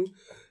machen,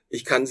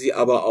 ich kann sie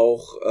aber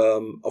auch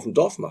auf dem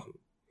Dorf machen.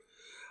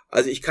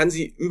 Also ich kann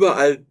sie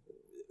überall,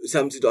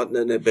 haben sie dort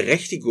eine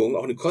Berechtigung,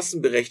 auch eine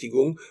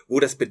Kostenberechtigung, wo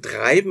das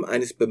Betreiben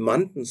eines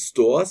bemannten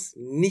Stores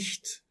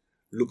nicht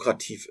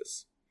lukrativ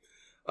ist.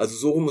 Also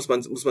so muss man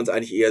es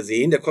eigentlich eher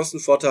sehen. Der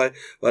Kostenvorteil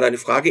war deine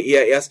Frage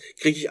eher erst,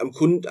 kriege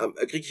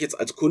ich jetzt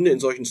als Kunde in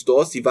solchen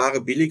Stores die Ware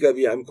billiger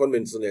wie einem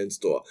konventionellen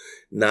Store?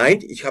 Nein,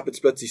 ich habe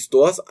jetzt plötzlich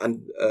Stores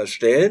an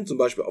Stellen, zum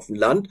Beispiel auf dem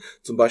Land,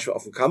 zum Beispiel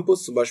auf dem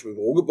Campus, zum Beispiel in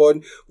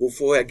Bürogebäuden, wo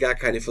vorher gar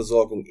keine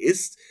Versorgung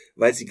ist,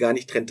 weil sie gar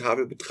nicht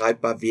rentabel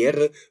betreibbar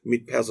wäre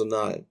mit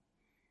Personal.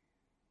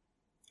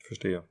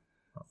 Verstehe.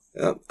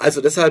 Ja,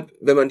 also deshalb,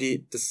 wenn man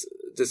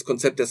das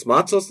Konzept der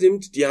Smartstores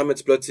nimmt, die haben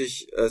jetzt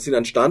plötzlich, sind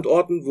an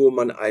Standorten, wo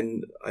man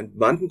einen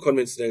bemannten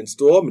konventionellen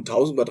Store mit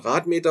 1000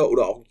 Quadratmeter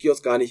oder auch einen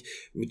Kiosk gar nicht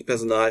mit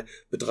Personal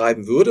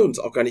betreiben würde und es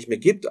auch gar nicht mehr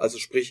gibt. Also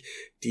sprich,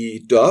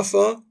 die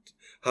Dörfer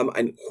haben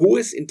ein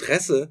hohes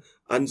Interesse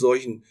an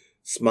solchen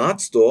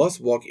Smart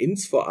Stores,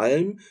 Walk-ins vor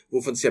allem,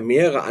 wovon es ja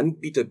mehrere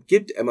Anbieter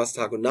gibt, Emmas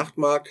Tag- und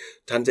Nachtmarkt,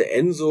 Tante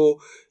Enso,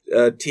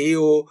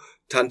 Theo,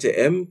 Tante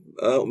M,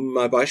 um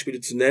mal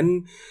Beispiele zu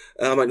nennen,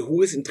 haben ein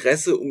hohes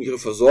Interesse, um ihre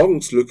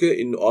Versorgungslücke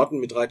in Orten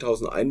mit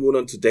 3000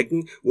 Einwohnern zu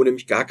decken, wo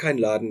nämlich gar kein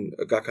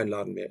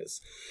Laden mehr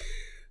ist.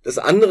 Das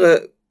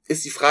andere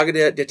ist die Frage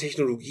der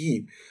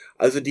Technologie.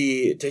 Also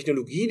die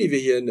Technologie, die wir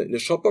hier in der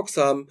Shopbox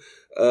haben,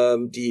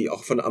 die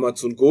auch von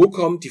Amazon Go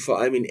kommt, die vor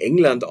allem in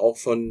England auch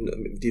von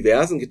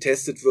diversen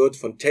getestet wird,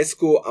 von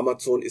Tesco.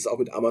 Amazon ist auch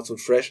mit Amazon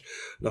Fresh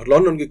nach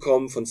London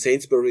gekommen, von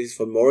Sainsbury's,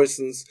 von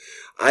Morrisons.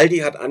 Aldi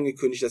hat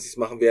angekündigt, dass sie es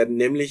machen werden,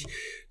 nämlich,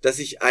 dass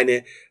ich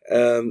eine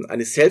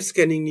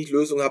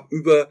Self-Scanning-Lösung habe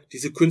über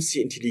diese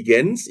künstliche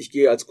Intelligenz. Ich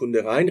gehe als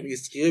Kunde rein,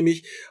 registriere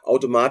mich,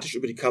 automatisch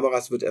über die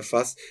Kameras wird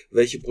erfasst,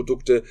 welche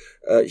Produkte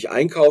ich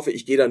einkaufe.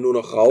 Ich gehe dann nur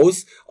noch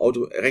raus,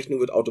 Rechnung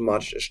wird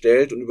automatisch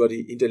erstellt und über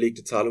die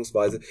hinterlegte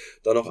Zahlungsweise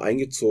dann auch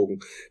eingezogen.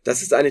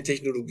 Das ist eine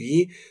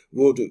Technologie,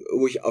 wo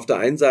ich auf der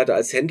einen Seite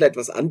als Händler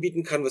etwas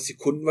anbieten kann, was die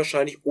Kunden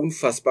wahrscheinlich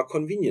unfassbar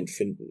convenient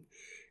finden.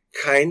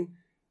 Kein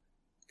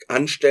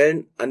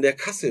Anstellen an der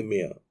Kasse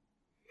mehr.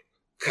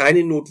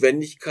 Keine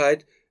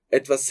Notwendigkeit,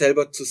 etwas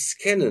selber zu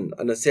scannen,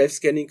 an der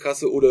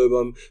Self-Scanning-Kasse oder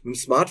mit dem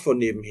Smartphone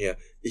nebenher.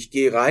 Ich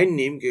gehe rein,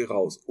 gehe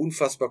raus.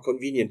 Unfassbar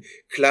convenient.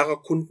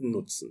 Klarer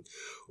Kundennutzen.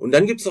 Und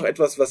dann gibt's noch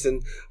etwas, was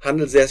den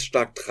Handel sehr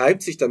stark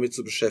treibt, sich damit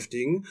zu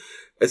beschäftigen.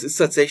 Es ist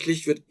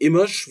tatsächlich, wird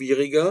immer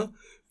schwieriger,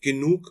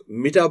 genug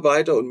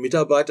Mitarbeiter und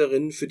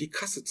Mitarbeiterinnen für die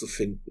Kasse zu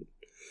finden.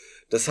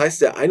 Das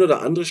heißt, der ein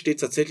oder andere steht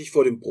tatsächlich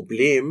vor dem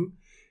Problem,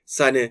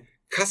 seine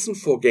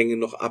Kassenvorgänge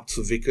noch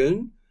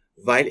abzuwickeln,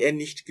 weil er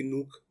nicht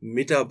genug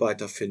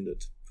Mitarbeiter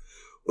findet.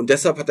 Und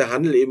deshalb hat der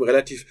Handel eben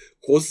relativ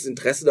großes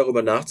Interesse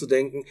darüber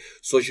nachzudenken,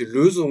 solche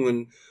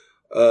Lösungen,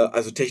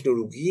 also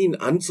Technologien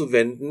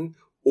anzuwenden,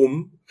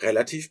 um,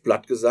 relativ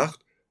platt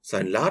gesagt,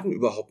 seinen Laden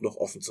überhaupt noch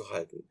offen zu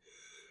halten.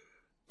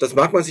 Das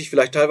mag man sich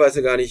vielleicht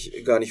teilweise gar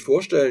nicht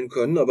vorstellen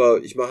können,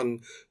 aber ich mache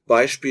ein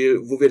Beispiel,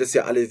 wo wir das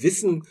ja alle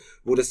wissen,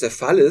 wo das der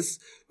Fall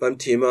ist, beim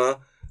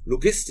Thema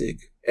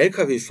Logistik.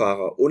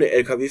 Lkw-Fahrer. Ohne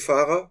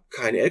Lkw-Fahrer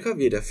kein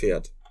Lkw, der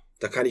fährt.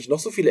 Da kann ich noch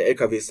so viele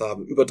LKWs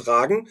haben.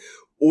 Übertragen,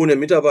 ohne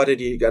Mitarbeiter,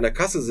 die an der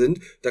Kasse sind,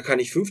 da kann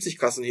ich 50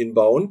 Kassen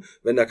hinbauen.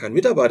 Wenn da kein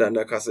Mitarbeiter an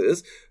der Kasse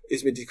ist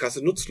mir die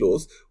Kasse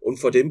nutzlos. Und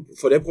vor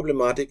der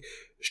Problematik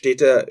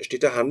steht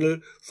der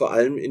Handel vor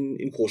allem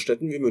in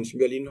Großstädten wie München,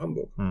 Berlin und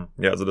Hamburg.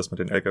 Ja, also das mit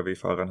den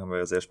Lkw-Fahrern haben wir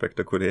ja sehr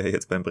spektakulär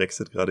jetzt beim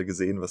Brexit gerade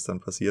gesehen, was dann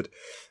passiert.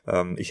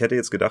 Ich hätte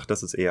jetzt gedacht,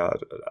 dass es eher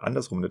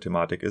andersrum eine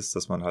Thematik ist,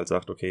 dass man halt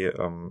sagt, okay,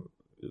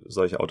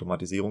 solche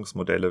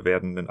Automatisierungsmodelle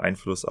werden einen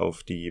Einfluss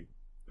auf die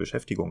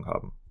Beschäftigung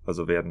haben.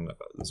 Also werden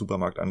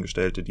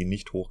Supermarktangestellte, die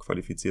nicht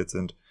hochqualifiziert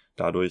sind,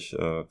 dadurch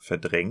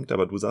verdrängt.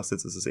 Aber du sagst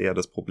jetzt, ist es eher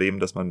das Problem,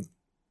 dass man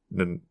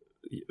einen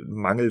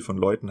Mangel von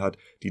Leuten hat,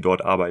 die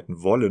dort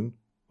arbeiten wollen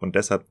und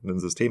deshalb ein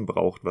System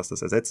braucht, was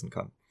das ersetzen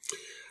kann.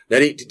 Ja,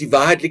 die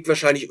Wahrheit liegt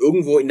wahrscheinlich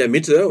irgendwo in der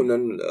Mitte und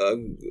dann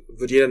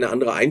wird jeder eine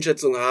andere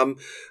Einschätzung haben,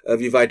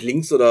 wie weit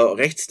links oder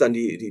rechts dann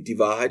die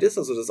Wahrheit ist.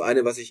 Also das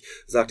eine, was ich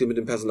sagte mit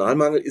dem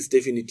Personalmangel, ist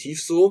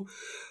definitiv so.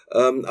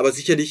 Aber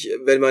sicherlich,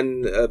 wenn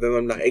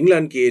man nach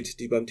England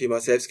geht, die beim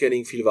Thema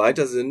Self-Scanning viel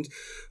weiter sind,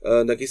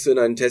 da gehst du in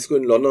einen Tesco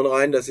in London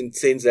rein, da sind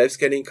 10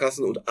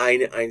 Self-Scanning-Kassen und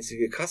eine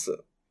einzige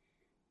Kasse.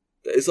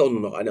 Da ist auch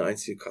nur noch eine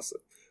einzige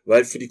Kasse.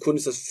 Weil für die Kunden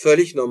ist das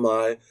völlig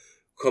normal,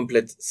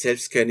 komplett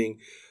Self-Scanning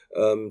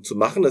zu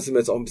machen. Da sind wir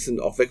jetzt auch ein bisschen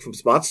auch weg vom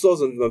Smartstores,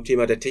 sondern beim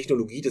Thema der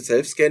Technologie des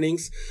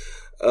Self-Scannings.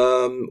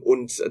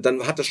 Und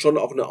dann hat das schon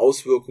auch eine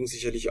Auswirkung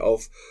sicherlich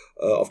auf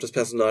das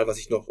Personal, was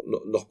ich noch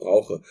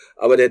brauche.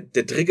 Aber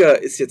der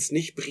Trigger ist jetzt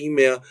nicht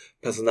primär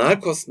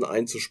Personalkosten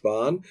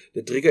einzusparen.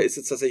 Der Trigger ist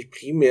jetzt tatsächlich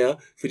primär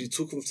für die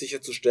Zukunft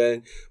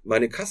sicherzustellen,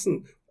 meine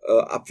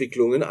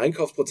Kassenabwicklungen,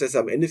 Einkaufsprozesse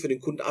am Ende für den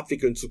Kunden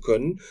abwickeln zu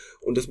können.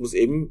 Und das muss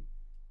eben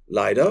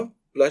leider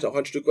vielleicht auch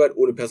ein Stück weit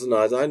ohne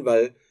Personal sein,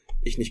 weil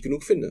ich nicht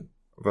genug finde.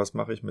 Was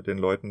mache ich mit den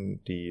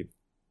Leuten, die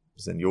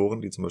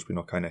Senioren, die zum Beispiel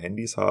noch keine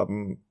Handys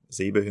haben,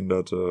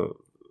 Sehbehinderte?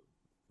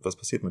 Was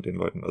passiert mit den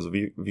Leuten? Also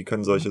wie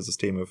können solche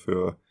Systeme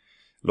für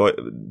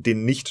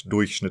den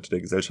Nicht-Durchschnitt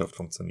der Gesellschaft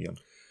funktionieren?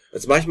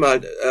 Also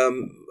manchmal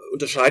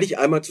unterscheide ich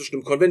einmal zwischen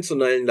einem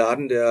konventionellen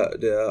Laden,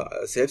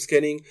 der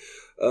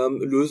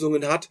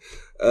Self-Scanning-Lösungen hat.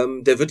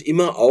 Der wird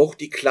immer auch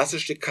die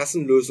klassische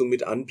Kassenlösung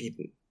mit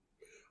anbieten.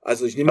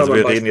 Also ich nehme mal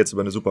wir reden jetzt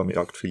über eine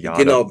Supermarktfiliale.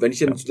 Genau, wenn ich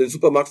den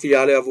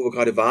Supermarktfiliale, wo wir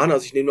gerade waren,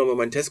 also ich nehme nochmal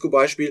mein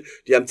Tesco-Beispiel,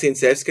 die haben 10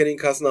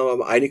 Self-Scanning-Kassen,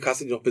 aber eine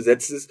Kasse, die noch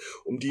besetzt ist,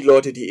 um die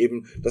Leute, die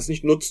eben das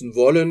nicht nutzen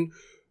wollen,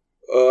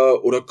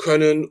 oder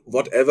können,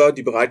 whatever,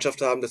 die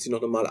Bereitschaft haben, dass sie noch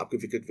normal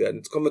abgewickelt werden.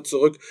 Jetzt kommen wir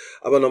zurück,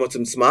 aber nochmal zu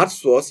den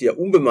Smartstores, die ja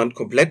unbemannt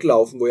komplett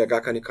laufen, wo ja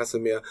gar keine Kasse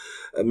mehr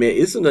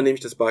ist. Und dann nehme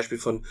ich das Beispiel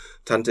von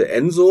Tante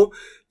Enso,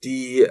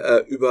 die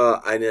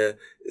über eine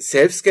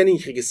Self-Scanning,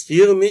 ich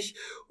registriere mich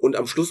und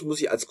am Schluss muss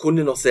ich als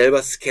Kunde noch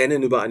selber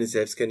scannen über eine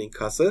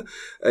Self-Scanning-Kasse,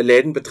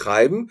 Läden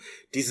betreiben,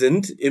 die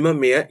sind immer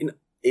mehr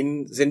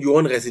in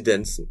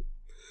Seniorenresidenzen.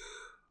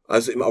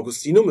 Also im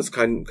Augustinum ist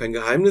kein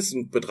Geheimnis,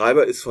 ein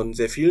Betreiber ist von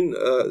sehr vielen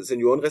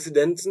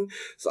Seniorenresidenzen.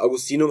 Das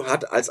Augustinum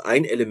hat als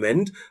ein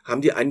Element,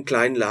 haben die einen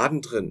kleinen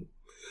Laden drin.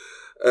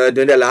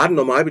 Wenn der Laden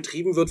normal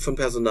betrieben wird von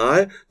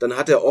Personal, dann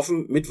hat er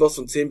offen mittwochs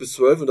von 10 bis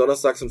 12 und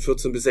donnerstags von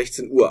 14 bis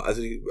 16 Uhr.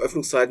 Also die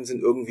Öffnungszeiten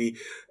sind irgendwie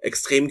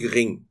extrem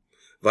gering,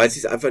 weil es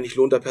sich einfach nicht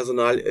lohnt, da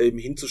Personal eben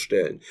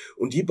hinzustellen.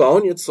 Und die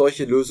bauen jetzt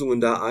solche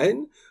Lösungen da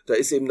ein. Da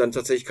ist eben dann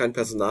tatsächlich kein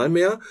Personal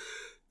mehr.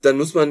 Dann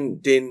muss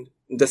man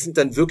das sind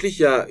dann wirklich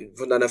ja,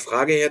 von deiner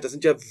Frage her, das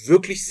sind ja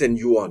wirklich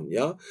Senioren,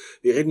 ja.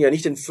 Wir reden ja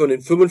nicht von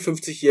den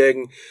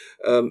 55-Jährigen,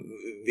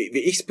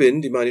 wie ich's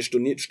bin, die meine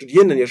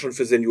Studierenden ja schon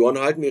für Senioren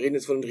halten. Wir reden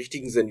jetzt von den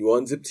richtigen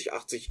Senioren, 70,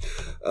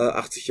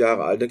 80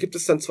 Jahre alt. Da gibt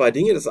es dann zwei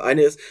Dinge. Das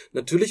eine ist,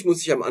 natürlich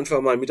muss ich am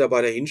Anfang mal einen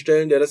Mitarbeiter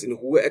hinstellen, der das in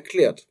Ruhe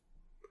erklärt.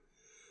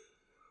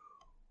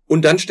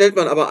 Und dann stellt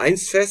man aber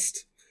eins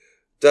fest,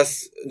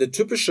 dass eine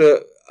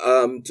typische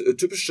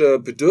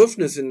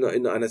Bedürfnis in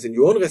einer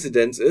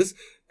Seniorenresidenz ist,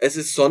 es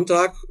ist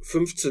Sonntag,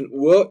 15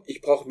 Uhr,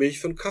 ich brauche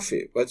Milch für einen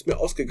Kaffee, weil es mir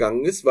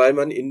ausgegangen ist, weil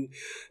man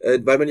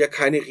ja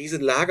keine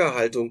riesen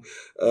Lagerhaltung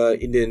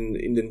in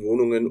den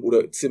Wohnungen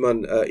oder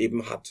Zimmern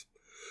eben hat.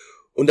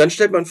 Und dann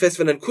stellt man fest,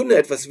 wenn ein Kunde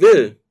etwas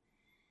will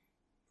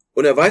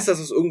und er weiß, dass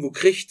er es irgendwo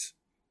kriegt,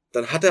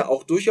 dann hat er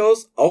auch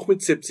durchaus, auch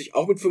mit 70,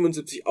 auch mit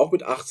 75, auch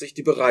mit 80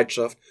 die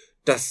Bereitschaft,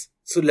 das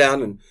zu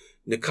lernen.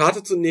 Eine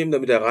Karte zu nehmen,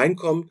 damit er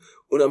reinkommt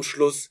und am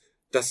Schluss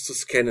das zu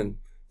scannen.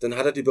 Dann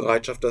hat er die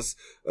Bereitschaft, das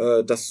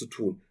zu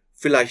tun.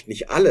 Vielleicht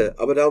nicht alle,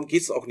 aber darum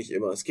geht es auch nicht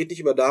immer. Es geht nicht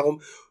immer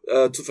darum,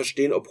 zu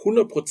verstehen, ob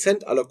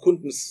 100% aller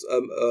Kunden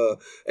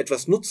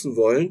etwas nutzen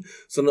wollen,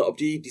 sondern ob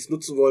die es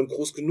nutzen wollen,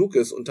 groß genug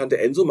ist. Und Tante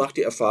Enso macht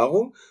die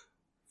Erfahrung,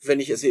 wenn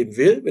ich es eben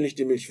will, wenn ich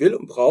die Milch will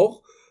und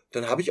brauche,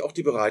 dann habe ich auch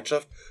die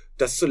Bereitschaft,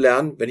 das zu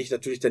lernen, wenn ich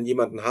natürlich dann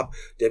jemanden habe,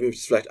 der mir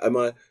das vielleicht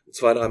einmal,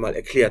 2, 3 Mal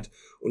erklärt.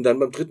 Und dann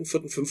beim 3.,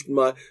 4., 5.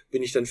 Mal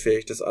bin ich dann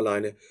fähig, das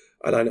alleine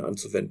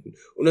anzuwenden.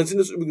 Und dann sind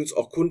es übrigens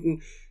auch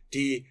Kunden,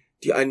 die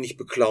einen nicht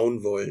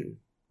beklauen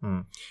wollen.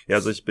 Ja,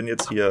 also ich bin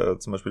jetzt hier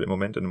zum Beispiel im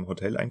Moment in einem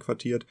Hotel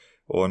einquartiert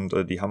und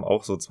die haben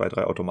auch so 2,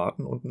 3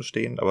 Automaten unten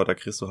stehen, aber da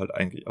kriegst du halt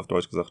eigentlich auf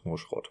Deutsch gesagt nur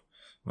Schrott.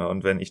 Ja,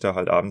 und wenn ich da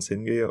halt abends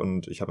hingehe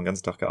und ich habe den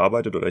ganzen Tag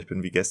gearbeitet oder ich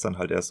bin wie gestern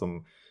halt erst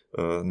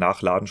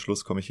nach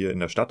Ladenschluss komme ich hier in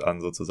der Stadt an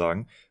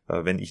sozusagen,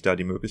 wenn ich da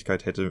die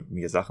Möglichkeit hätte,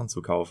 mir Sachen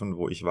zu kaufen,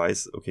 wo ich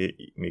weiß,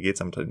 okay, mir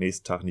geht's am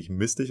nächsten Tag nicht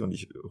mistig und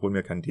ich hole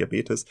mir keinen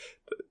Diabetes,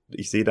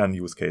 ich sehe da einen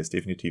Use Case,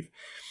 definitiv.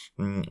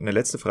 Eine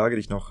letzte Frage,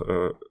 die ich noch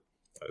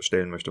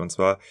stellen möchte, und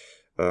zwar,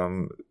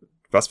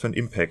 was für einen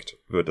Impact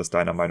wird das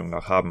deiner Meinung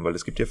nach haben? Weil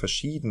es gibt ja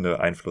verschiedene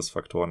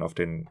Einflussfaktoren auf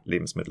den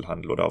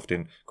Lebensmittelhandel oder auf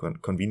den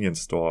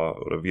Convenience Store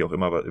oder wie auch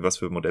immer, was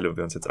für Modelle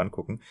wir uns jetzt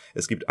angucken.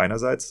 Es gibt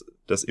einerseits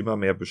das immer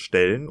mehr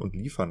bestellen und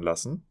liefern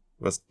lassen,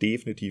 was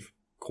definitiv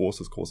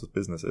großes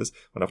Business ist.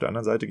 Und auf der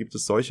anderen Seite gibt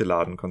es solche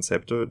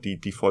Ladenkonzepte,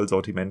 die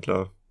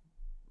Vollsortimentler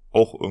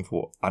auch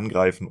irgendwo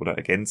angreifen oder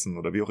ergänzen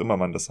oder wie auch immer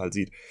man das halt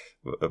sieht.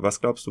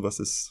 Was glaubst du, was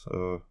ist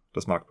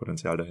das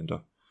Marktpotenzial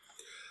dahinter?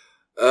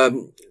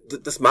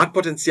 Das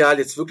Marktpotenzial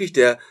jetzt wirklich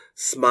der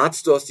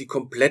Smartstores, die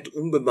komplett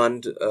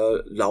unbemannt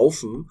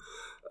laufen,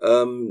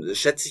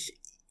 schätze ich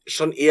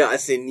schon eher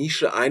als eine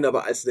Nische ein,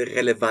 aber als eine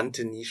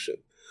relevante Nische.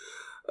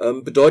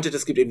 Bedeutet,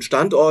 es gibt eben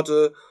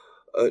Standorte,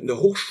 in der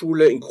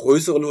Hochschule, in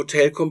größeren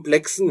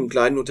Hotelkomplexen. Im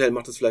kleinen Hotel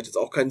macht es vielleicht jetzt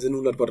auch keinen Sinn,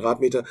 100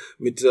 Quadratmeter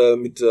mit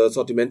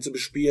Sortiment zu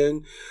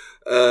bespielen.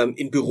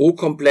 In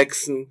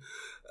Bürokomplexen,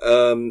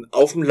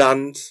 auf dem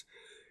Land,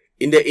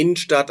 in der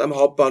Innenstadt, am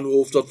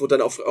Hauptbahnhof, dort wo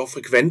dann auch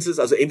Frequenz ist,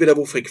 also entweder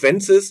wo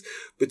Frequenz ist,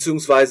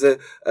 beziehungsweise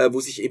wo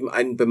sich eben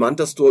ein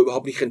bemannter Store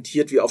überhaupt nicht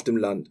rentiert wie auf dem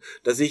Land.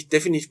 Da sehe ich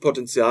definitiv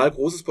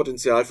großes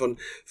Potenzial von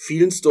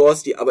vielen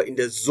Stores, die aber in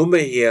der Summe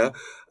her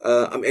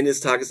am Ende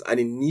des Tages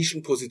eine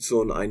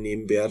Nischenposition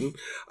einnehmen werden.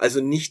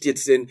 Also nicht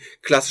jetzt den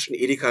klassischen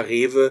Edeka,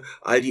 Rewe,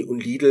 Aldi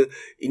und Lidl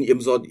in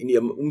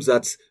ihrem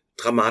Umsatz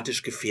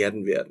dramatisch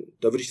gefährden werden.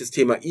 Da würde ich das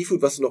Thema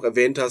E-Food, was du noch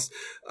erwähnt hast,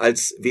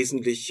 als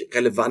wesentlich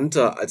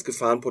relevanter als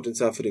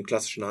Gefahrenpotenzial für den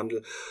klassischen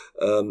Handel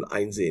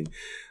einsehen.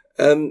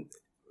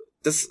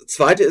 Das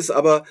Zweite ist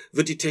aber,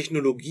 wird die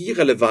Technologie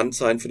relevant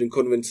sein für den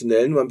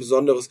konventionellen, um ein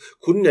besonderes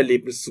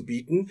Kundenerlebnis zu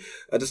bieten?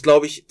 Das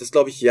glaube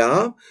ich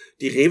ja.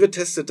 Die Rewe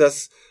testet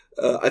das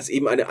als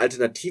eben eine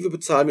alternative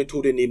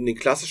Bezahlmethode neben den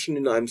klassischen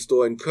in einem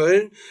Store in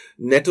Köln.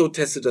 Netto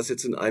testet das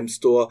jetzt in einem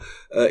Store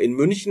in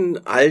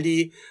München.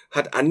 Aldi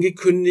hat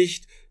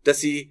angekündigt,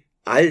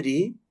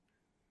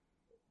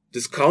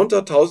 Discounter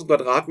 1000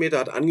 Quadratmeter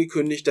hat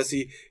angekündigt, dass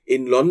sie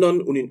in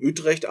London und in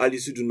Utrecht, Aldi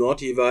Süd und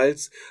Nord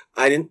jeweils,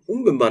 einen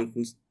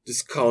unbemannten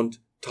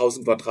Discount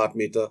 1000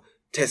 Quadratmeter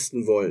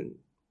testen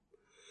wollen.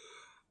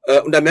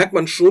 Und da merkt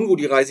man schon, wo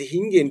die Reise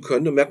hingehen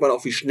könnte. Und merkt man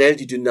auch, wie schnell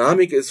die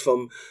Dynamik ist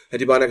vom,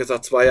 hätte ich beinahe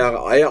gesagt, 2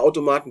 Jahre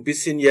Eierautomaten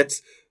bis hin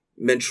jetzt,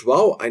 Mensch,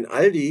 wow, ein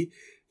Aldi,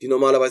 die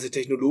normalerweise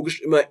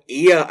technologisch immer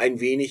eher ein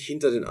wenig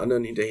hinter den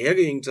anderen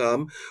hinterhergehinkt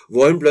haben,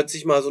 wollen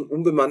plötzlich mal so einen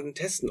unbemannten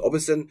testen. Ob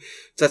es denn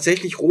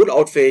tatsächlich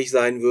rolloutfähig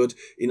sein wird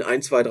in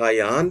 1, 2, 3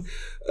 Jahren,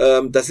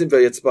 das sind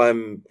wir jetzt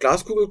beim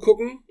Glaskugel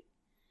gucken.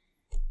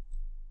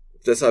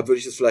 Deshalb würde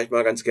ich das vielleicht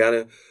mal ganz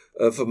gerne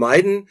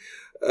vermeiden.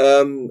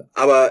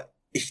 Aber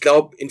ich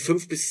glaube, in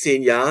 5 bis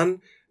 10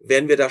 Jahren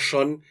werden wir da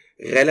schon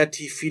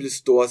relativ viele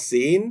Stores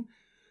sehen.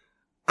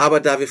 Aber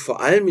da wir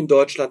vor allem in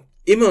Deutschland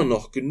immer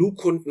noch genug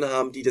Kunden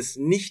haben, die das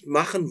nicht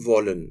machen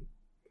wollen,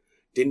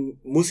 denen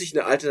muss ich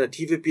eine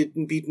Alternative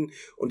bieten.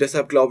 Und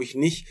deshalb glaube ich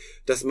nicht,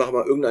 dass, machen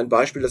wir irgendein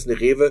Beispiel, dass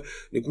eine Rewe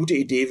eine gute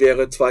Idee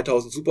wäre,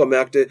 2000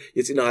 Supermärkte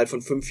jetzt innerhalb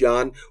von 5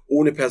 Jahren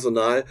ohne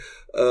Personal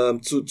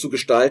zu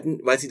gestalten,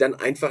 weil sie dann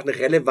einfach eine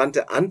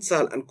relevante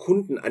Anzahl an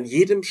Kunden an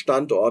jedem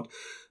Standort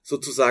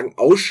sozusagen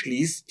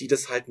ausschließt, die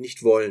das halt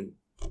nicht wollen.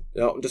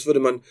 Ja, und das würde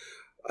man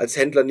als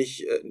Händler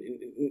nicht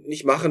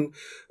machen.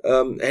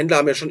 Händler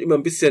haben ja schon immer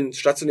ein bisschen,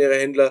 stationäre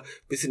Händler,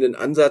 ein bisschen den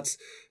Ansatz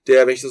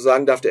der, wenn ich so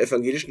sagen darf, der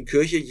evangelischen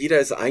Kirche. Jeder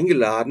ist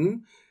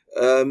eingeladen.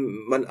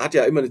 Man hat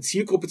ja immer eine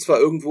Zielgruppe zwar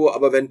irgendwo,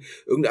 aber wenn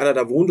irgendeiner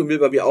da wohnt und will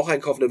bei mir auch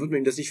einkaufen, dann wird man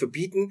ihm das nicht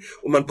verbieten.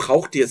 Und man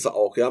braucht die jetzt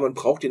auch, ja. Man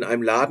braucht in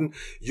einem Laden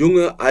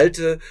junge,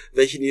 alte,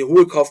 welche die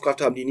hohe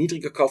Kaufkraft haben, die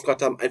niedrige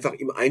Kaufkraft haben, einfach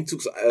im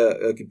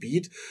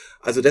Einzugsgebiet.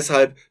 Also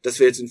deshalb, dass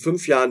wir jetzt in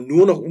 5 Jahren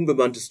nur noch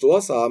unbemannte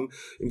Stores haben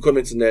im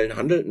konventionellen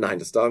Handel, nein,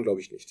 das daran glaube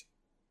ich nicht.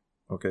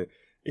 Okay.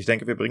 Ich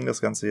denke, wir bringen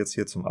das Ganze jetzt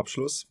hier zum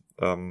Abschluss.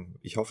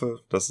 Ich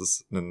hoffe, dass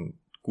es einen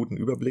guten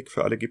Überblick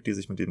für alle gibt, die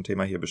sich mit dem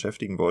Thema hier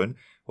beschäftigen wollen.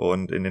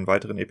 Und in den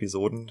weiteren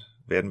Episoden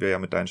werden wir ja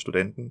mit deinen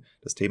Studenten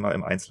das Thema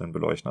im Einzelnen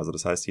beleuchten. Also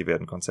das heißt, hier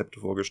werden Konzepte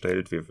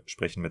vorgestellt, wir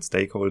sprechen mit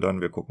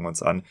Stakeholdern, wir gucken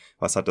uns an,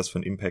 was hat das für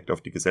einen Impact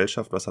auf die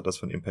Gesellschaft, was hat das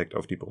für einen Impact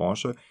auf die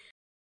Branche.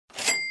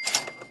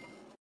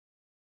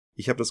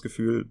 Ich habe das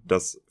Gefühl,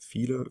 dass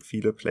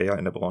viele Player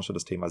in der Branche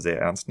das Thema sehr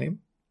ernst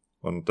nehmen.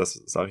 Und das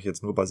sage ich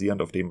jetzt nur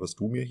basierend auf dem, was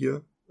du mir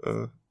hier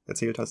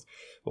erzählt hast.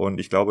 Und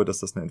ich glaube, dass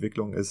das eine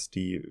Entwicklung ist,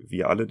 die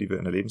wir alle, die wir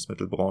in der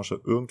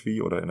Lebensmittelbranche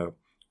irgendwie oder in der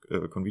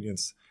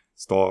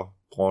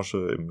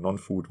Convenience-Store-Branche, im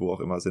Non-Food, wo auch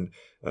immer sind,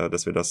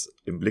 dass wir das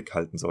im Blick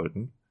halten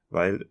sollten.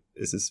 Weil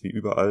es ist wie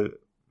überall,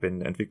 wenn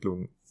eine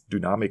Entwicklung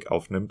Dynamik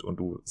aufnimmt und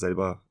du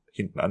selber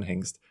hinten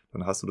anhängst,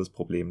 dann hast du das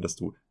Problem, dass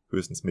du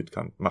höchstens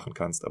machen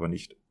kannst, aber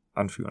nicht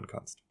anführen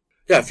kannst.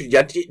 Ja,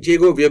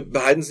 Diego, wir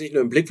behalten es nicht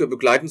nur im Blick, wir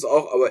begleiten es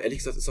auch, aber ehrlich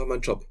gesagt ist auch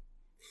mein Job.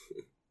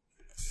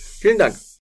 Vielen Dank.